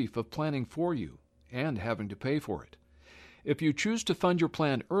added grief of planning for you and having to pay for it. If you choose to fund your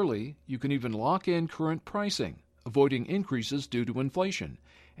plan early, you can even lock in current pricing, avoiding increases due to inflation,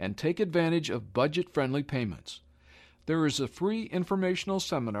 and take advantage of budget-friendly payments. There is a free informational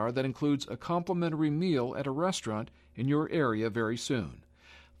seminar that includes a complimentary meal at a restaurant in your area very soon.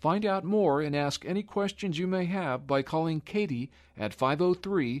 Find out more and ask any questions you may have by calling Katie at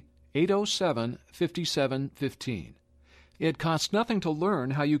 503-807-5715. It costs nothing to learn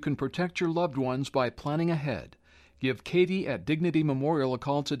how you can protect your loved ones by planning ahead. Give Katie at Dignity Memorial a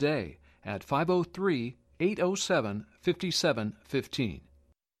call today at 503-807-5715.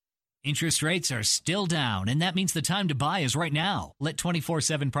 Interest rates are still down, and that means the time to buy is right now. Let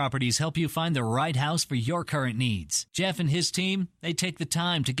 24/7 Properties help you find the right house for your current needs. Jeff and his team, they take the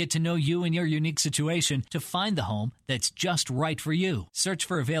time to get to know you and your unique situation to find the home that's just right for you. Search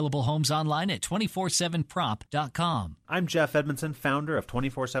for available homes online at 247prop.com. I'm Jeff Edmondson, founder of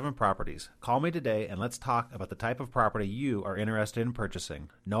 24/7 Properties. Call me today and let's talk about the type of property you are interested in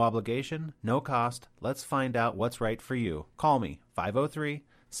purchasing. No obligation, no cost. Let's find out what's right for you. Call me,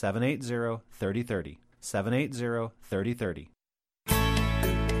 503-780-3030. 780-3030.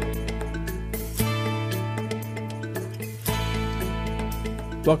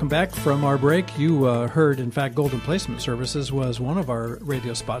 Welcome back from our break. You heard, in fact, Golden Placement Services was one of our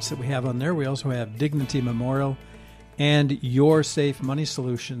radio spots that we have on there. We also have Dignity Memorial and Your Safe Money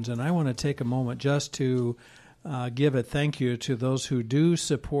Solutions. And I want to take a moment just to give a thank you to those who do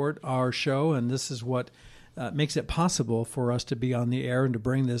support our show. And this is what makes it possible for us to be on the air and to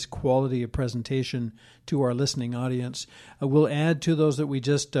bring this quality of presentation to our listening audience. We'll add to those that we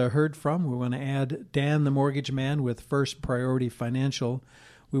just heard from. We want to add Dan the Mortgage Man with First Priority Financial.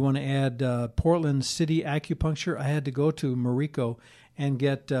 We want to add Portland City Acupuncture. I had to go to Marico and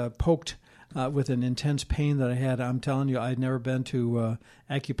get poked with an intense pain that I had. I'm telling you, I'd never been to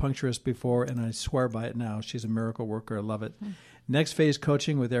acupuncturist before, and I swear by it now. She's a miracle worker. I love it. Next Phase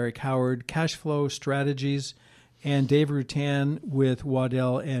Coaching with Eric Howard, Cash Flow Strategies, and Dave Rutan with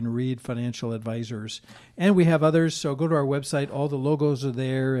Waddell and Reed Financial Advisors. And we have others, so go to our website. All the logos are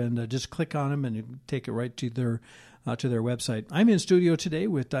there, and just click on them, and you take it right to their website. I'm in studio today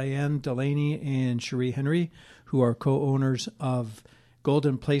with Diane Delaney and Cherie Henry, who are co-owners of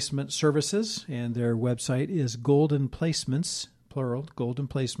Golden Placement Services, and their website is Golden Placements, plural,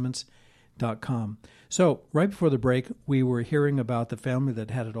 goldenplacements.com. So right before the break, we were hearing about the family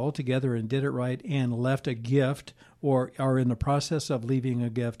that had it all together and did it right and left a gift or are in the process of leaving a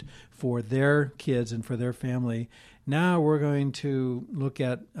gift for their kids and for their family. Now we're going to look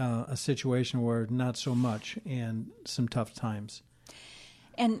at a situation where not so much and some tough times.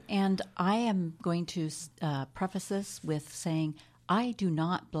 And I am going to preface this with saying I do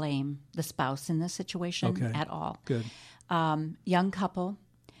not blame the spouse in this situation at all. Good. Young couple.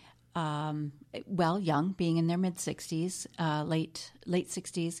 Young, being in their mid-60s, late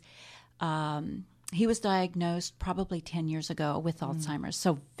 60s. He was diagnosed probably 10 years ago with Alzheimer's,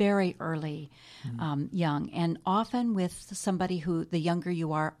 so very early, young. And often with somebody who, the younger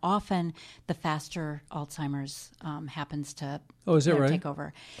you are, often the faster Alzheimer's happens to take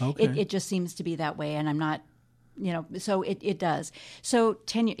over. Okay. It just seems to be that way, and I'm not, so it does. So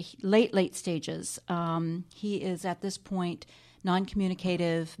late stages. He is at this point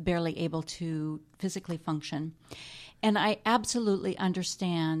non-communicative, barely able to physically function. And I absolutely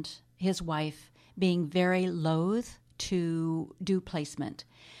understand his wife being very loath to do placement.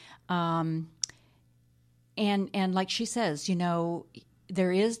 And like she says,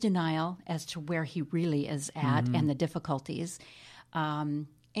 there is denial as to where he really is at and the difficulties.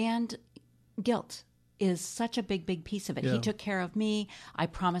 And guilt is such a big piece of it. Yeah. He took care of me. I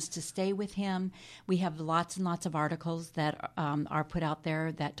promised to stay with him. We have lots and lots of articles that are put out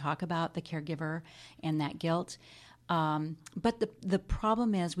there that talk about the caregiver and that guilt. But the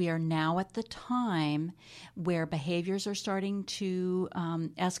problem is we are now at the time where behaviors are starting to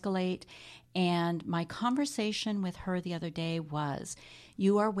escalate. And my conversation with her the other day was,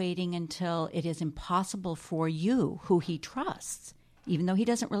 you are waiting until it is impossible for you, who he trusts, even though he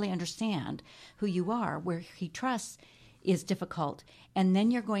doesn't really understand who you are, where he trusts is difficult. And then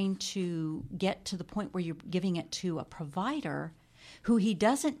you're going to get to the point where you're giving it to a provider who he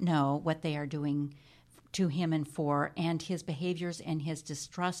doesn't know what they are doing to him and for, and his behaviors and his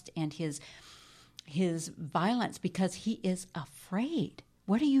distrust and his violence, because he is afraid.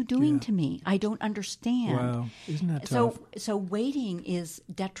 What are you doing to me? I don't understand. Wow, isn't that tough? So waiting is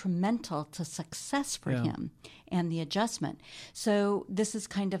detrimental to success for him and the adjustment. So this is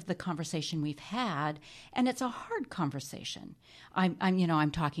kind of the conversation we've had, and it's a hard conversation.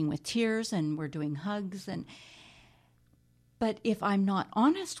 I'm talking with tears, and we're doing hugs, but if I'm not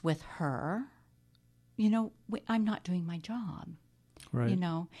honest with her, I'm not doing my job. Right.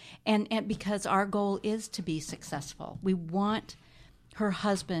 And because our goal is to be successful. We want her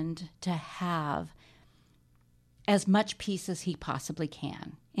husband to have as much peace as he possibly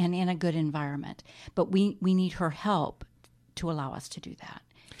can and in a good environment. But we need her help to allow us to do that.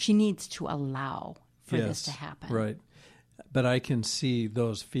 She needs to allow for this to happen. Right. But I can see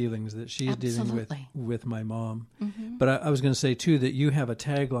those feelings that she's dealing with my mom. Mm-hmm. But I was going to say, too, that you have a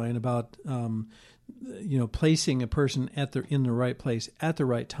tagline about placing a person in the right place at the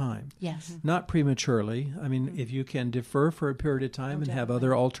right time. Yes. Not prematurely. I mean, if you can defer for a period of time and have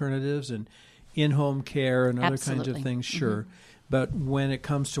other alternatives and in-home care and other kinds of things, sure. Mm-hmm. But when it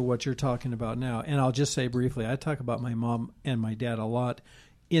comes to what you're talking about now, and I'll just say briefly, I talk about my mom and my dad a lot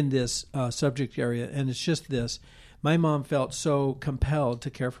in this subject area, and it's just this. My mom felt so compelled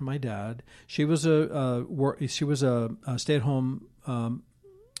to care for my dad. She was a stay-at-home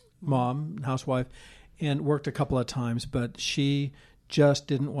mom, housewife, and worked a couple of times, but she just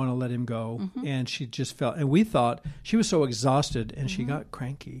didn't want to let him go. Mm-hmm. And she just felt, and we thought she was so exhausted and she got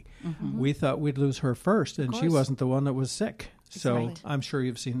cranky. Mm-hmm. We thought we'd lose her first, and she wasn't the one that was sick. So I'm sure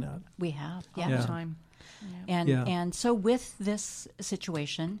you've seen that. We have, all the time. Yeah. And so with this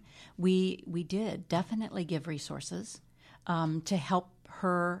situation, we did definitely give resources to help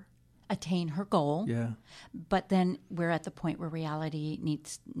her attain her goal. Yeah. But then we're at the point where reality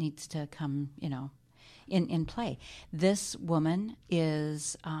needs to come, in play. This woman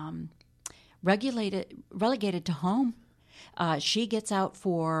is relegated to home. She gets out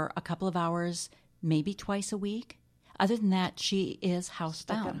for a couple of hours, maybe twice a week. Other than that, she is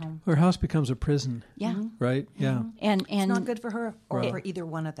housebound. Her house becomes a prison. Yeah. Right? Yeah. And it's not good for her or for either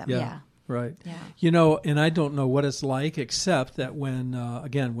one of them. Yeah. Right. Yeah. And I don't know what it's like, except that when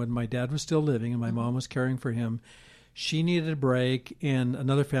my dad was still living and my mom was caring for him, she needed a break, and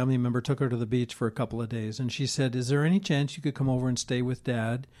another family member took her to the beach for a couple of days. And she said, is there any chance you could come over and stay with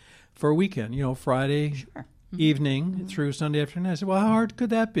Dad for a weekend, Friday evening through Sunday afternoon? I said, well, how hard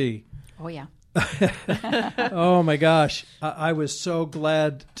could that be? Oh, yeah. Oh, my gosh. I was so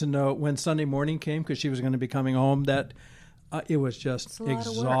glad to know when Sunday morning came, because she was going to be coming home, that it was just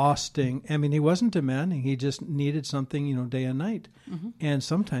exhausting. I mean, he wasn't demanding. He just needed something, day and night. Mm-hmm. And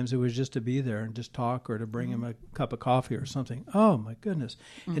sometimes it was just to be there and just talk, or to bring him a cup of coffee or something. Oh, my goodness.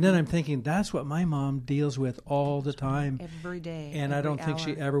 Mm-hmm. And then I'm thinking, that's what my mom deals with all the time. Every day. And I don't think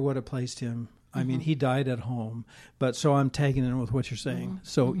she ever would have placed him. I mean, he died at home, but so I'm tagging in with what you're saying. Mm-hmm.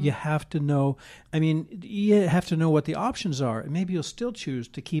 So you have to know, you have to know what the options are. Maybe you'll still choose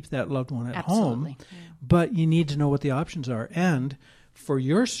to keep that loved one at home, but you need to know what the options are. And for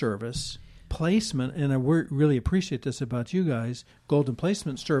your service, placement, and I really appreciate this about you guys, Golden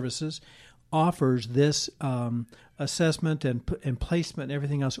Placement Services offers this assessment and placement and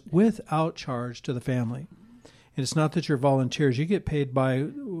everything else without charge to the family. And it's not that you're volunteers. You get paid by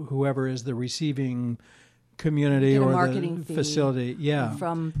whoever is the receiving community or the facility.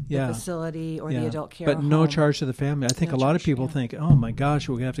 From the facility or the adult care home. No charge to the family. I think a lot of people think, oh, my gosh,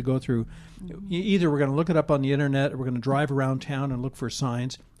 we're going to have to go through. Either we're going to look it up on the Internet, or we're going to drive around town and look for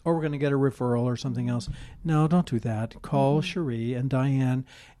signs, or we're going to get a referral or something else. No, don't do that. Call Cherie and Diane,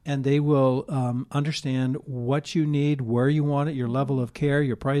 and they will understand what you need, where you want it, your level of care,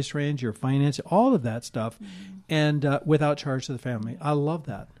 your price range, your finance, all of that stuff, and without charge to the family. I love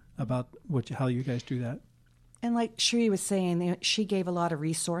that about how you guys do that. And like Cherie was saying, she gave a lot of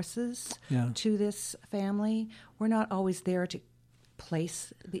resources to this family. We're not always there to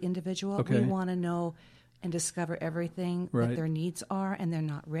place the individual. Okay. We want to know and discover everything that their needs are, and they're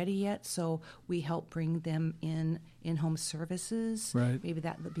not ready yet. So we help bring them in-home services. Right. Maybe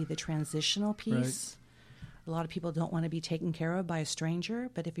that would be the transitional piece. A lot of people don't want to be taken care of by a stranger,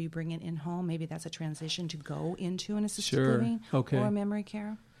 but if you bring it in-home, maybe that's a transition to go into an assisted living or memory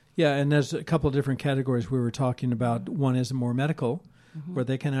care. Yeah, and there's a couple of different categories we were talking about. One is more medical, where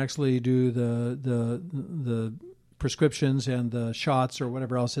they can actually do the prescriptions and the shots or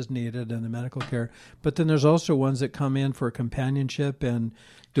whatever else is needed in the medical care. But then there's also ones that come in for companionship and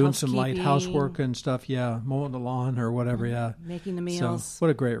doing some light housework and stuff. Yeah, mowing the lawn or whatever. Yeah, making the meals. So,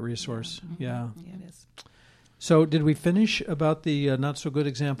 what a great resource. Yeah, it is. So did we finish about the not so good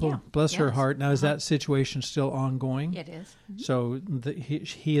example? Yeah. Bless her heart. Now, is that situation still ongoing? It is. So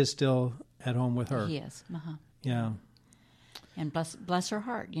he is still at home with her. He is. Yeah. And bless her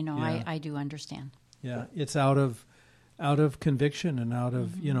heart. You know, I do understand. Yeah, it's out of conviction and out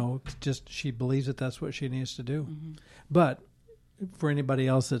of just she believes that that's what she needs to do. But for anybody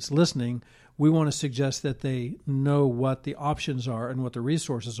else that's listening, we want to suggest that they know what the options are and what the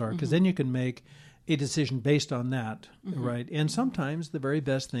resources are, because then you can make a decision based on that, right? And sometimes the very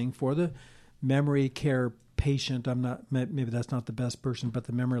best thing for the memory care patient, maybe that's not the best person, but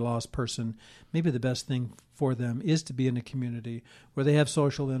the memory loss person, maybe the best thing for them is to be in a community where they have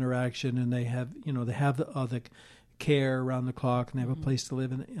social interaction and they have the care around the clock and they have a place to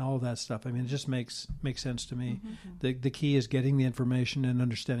live and all that stuff. I mean, it just makes sense to me. The key is getting the information and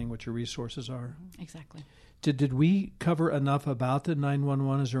understanding what your resources are. Exactly. Did we cover enough about the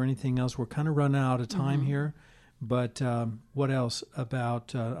 911? Is there anything else? We're kind of running out of time here, but what else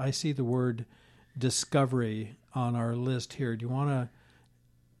about, I see the word discovery on our list here. Do you want to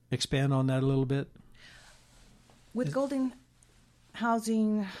expand on that a little bit? With Golden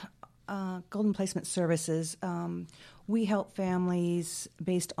Housing, Golden Placement Services, we help families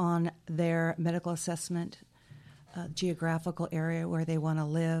based on their medical assessment, geographical area where they want to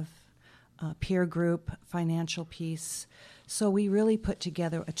live, peer group, financial piece. So we really put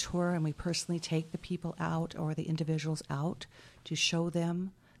together a tour, and we personally take the people out or the individuals out to show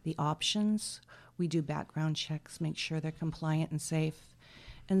them the options. We do background checks, make sure they're compliant and safe.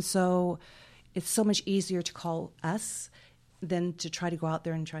 And so it's so much easier to call us than to try to go out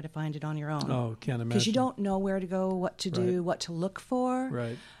there and try to find it on your own. Oh, can't imagine. Because you don't know where to go, what to do, what to look for.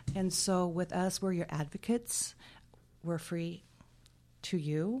 Right. And so with us, we're your advocates. We're free to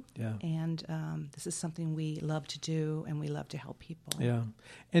you. Yeah. And this is something we love to do, and we love to help people. Yeah.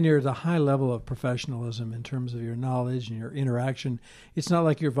 And you're at a high level of professionalism in terms of your knowledge and your interaction. It's not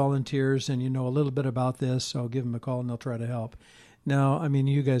like you're volunteers and you know a little bit about this, so give them a call and they'll try to help. No, I mean,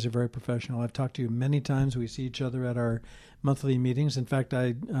 you guys are very professional. I've talked to you many times. We see each other at our monthly meetings. In fact,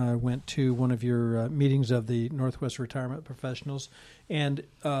 I went to one of your meetings of the Northwest Retirement Professionals and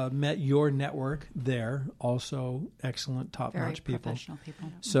met your network there. Also excellent, top-notch people. Very professional people.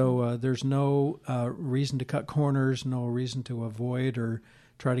 So there's no reason to cut corners, no reason to avoid or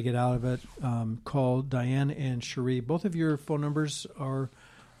try to get out of it. Call Diane and Cherie. Both of your phone numbers are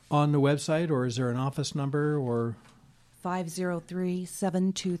on the website, or is there an office number? Or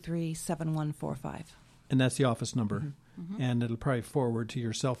 503-723-7145. And that's the office number. And it'll probably forward to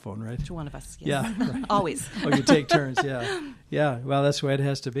your cell phone, right? To one of us, yes. Yeah. Right. Always. Oh, you take turns, yeah. Yeah, well, that's the way it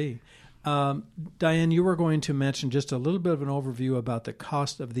has to be. Diane, you were going to mention just a little bit of an overview about the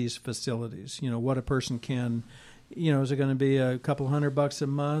cost of these facilities. You know, what a person can, is it going to be a couple $100 a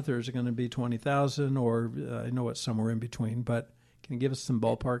month, or is it going to be $20,000, or I know it's somewhere in between, but can you give us some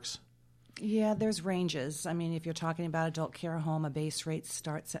ballparks? Yeah, there's ranges. I mean, if you're talking about adult care home, a base rate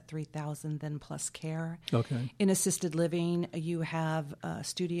starts at $3,000, then plus care. Okay. In assisted living, you have a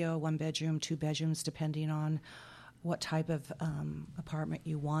studio, 1 bedroom, 2 bedrooms, depending on what type of apartment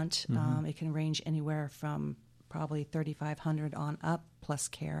you want. It can range anywhere from probably $3,500 on up, plus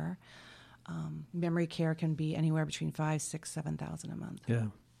care. Memory care can be anywhere between $5,000, $6,000, $7,000 a month. Yeah.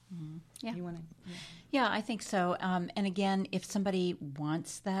 Yeah. You wanna, yeah, I think so. And again, if somebody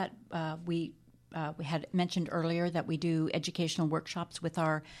wants that, we had mentioned earlier that we do educational workshops with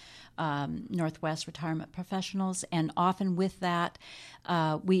our Northwest Retirement Professionals, and often with that,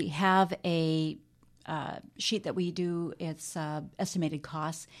 we have a sheet that we do. It's estimated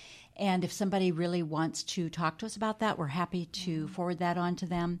costs. And if somebody really wants to talk to us about that, we're happy to forward that on to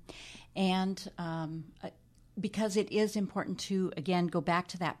them. And because it is important to, again, go back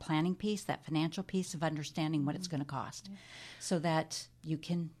to that planning piece, that financial piece of understanding what it's going to cost, so that you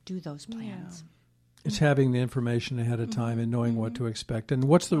can do those plans. Yeah. It's having the information ahead of time and knowing what to expect. And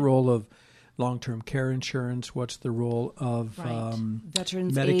what's the role of long-term care insurance? What's the role of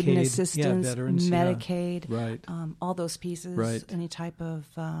Veterans Medicaid? Aid and Assistance, veterans, Medicaid, right. All those pieces, right. Any type of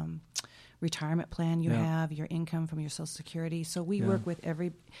retirement plan you have, your income from your Social Security. So we work with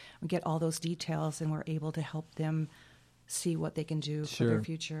we get all those details, and we're able to help them see what they can do for Sure. their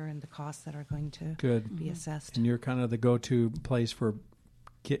future and the costs that are going to Good. be assessed. And you're kind of the go-to place for,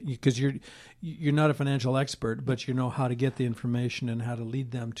 because you're not a financial expert, but you know how to get the information and how to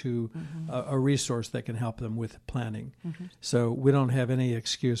lead them to a resource that can help them with planning. So we don't have any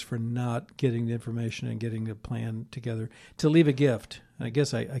excuse for not getting the information and getting the plan together to leave a gift. And I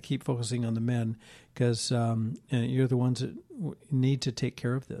guess I keep focusing on the men because you're the ones that need to take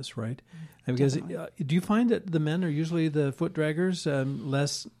care of this, right? Because do you find that the men are usually the foot draggers,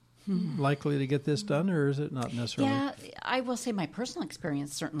 less likely to get this done, or is it not necessarily? Yeah, I will say my personal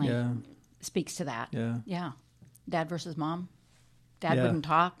experience certainly speaks to that. Yeah. Dad versus mom. Dad Yeah. wouldn't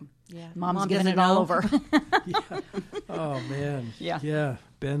talk. Yeah. Mom's Mom giving doesn't it all know. over. Oh, man. Yeah.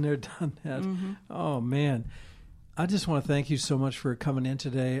 Been there, done that. Oh, man. I just want to thank you so much for coming in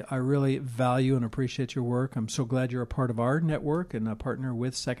today. I really value and appreciate your work. I'm so glad you're a part of our network and a partner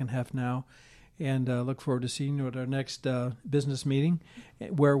with Second Half Now. And look forward to seeing you at our next business meeting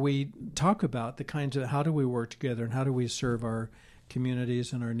where we talk about the kinds of how do we work together and how do we serve our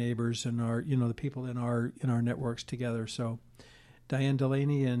communities and our neighbors and our, the people in our networks together. So Diane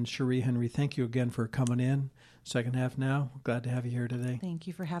Delaney and Cherie Henry, thank you again for coming in. Second Half Now. Glad to have you here today. Thank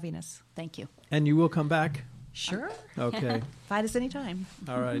you for having us. Thank you. And you will come back? Sure. Okay. Find us anytime.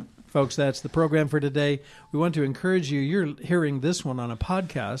 All right. Folks, that's the program for today. We want to encourage you. You're hearing this one on a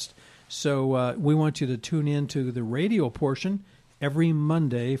podcast, so we want you to tune in to the radio portion every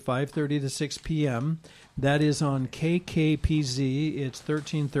Monday, 5:30 to 6 p.m. That is on KKPZ. It's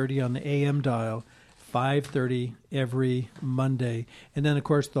 1330 on the AM dial, 5:30 every Monday. And then, of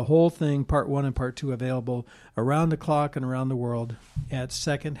course, the whole thing, Part 1 and Part 2, available around the clock and around the world at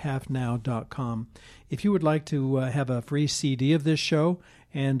secondhalfnow.com. If you would like to have a free CD of this show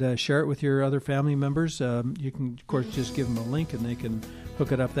and share it with your other family members, you can, of course, just give them a link and they can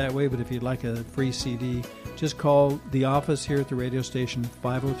hook it up that way. But if you'd like a free CD, just call the office here at the radio station,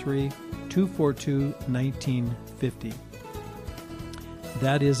 503-242-1950.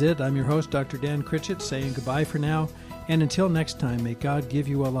 That is it. I'm your host, Dr. Dan Critchett, saying goodbye for now. And until next time, may God give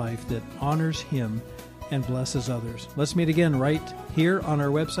you a life that honors Him and blesses others. Let's meet again right here on our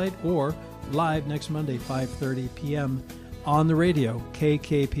website or live next Monday, 5:30 p.m. on the radio,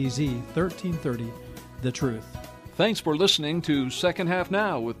 KKPZ 1330, The Truth. Thanks for listening to Second Half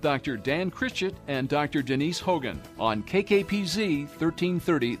Now with Dr. Dan Critchett and Dr. Denise Hogan on KKPZ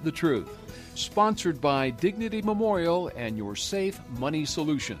 1330 The Truth. Sponsored by Dignity Memorial and Your Safe Money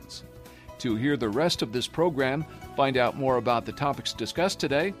Solutions. To hear the rest of this program, find out more about the topics discussed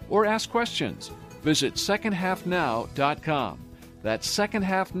today, or ask questions, visit secondhalfnow.com. That's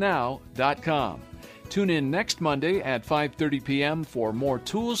secondhalfnow.com. Tune in next Monday at 5:30 p.m. for more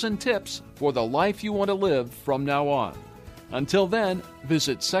tools and tips for the life you want to live from now on. Until then,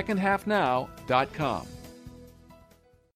 visit secondhalfnow.com.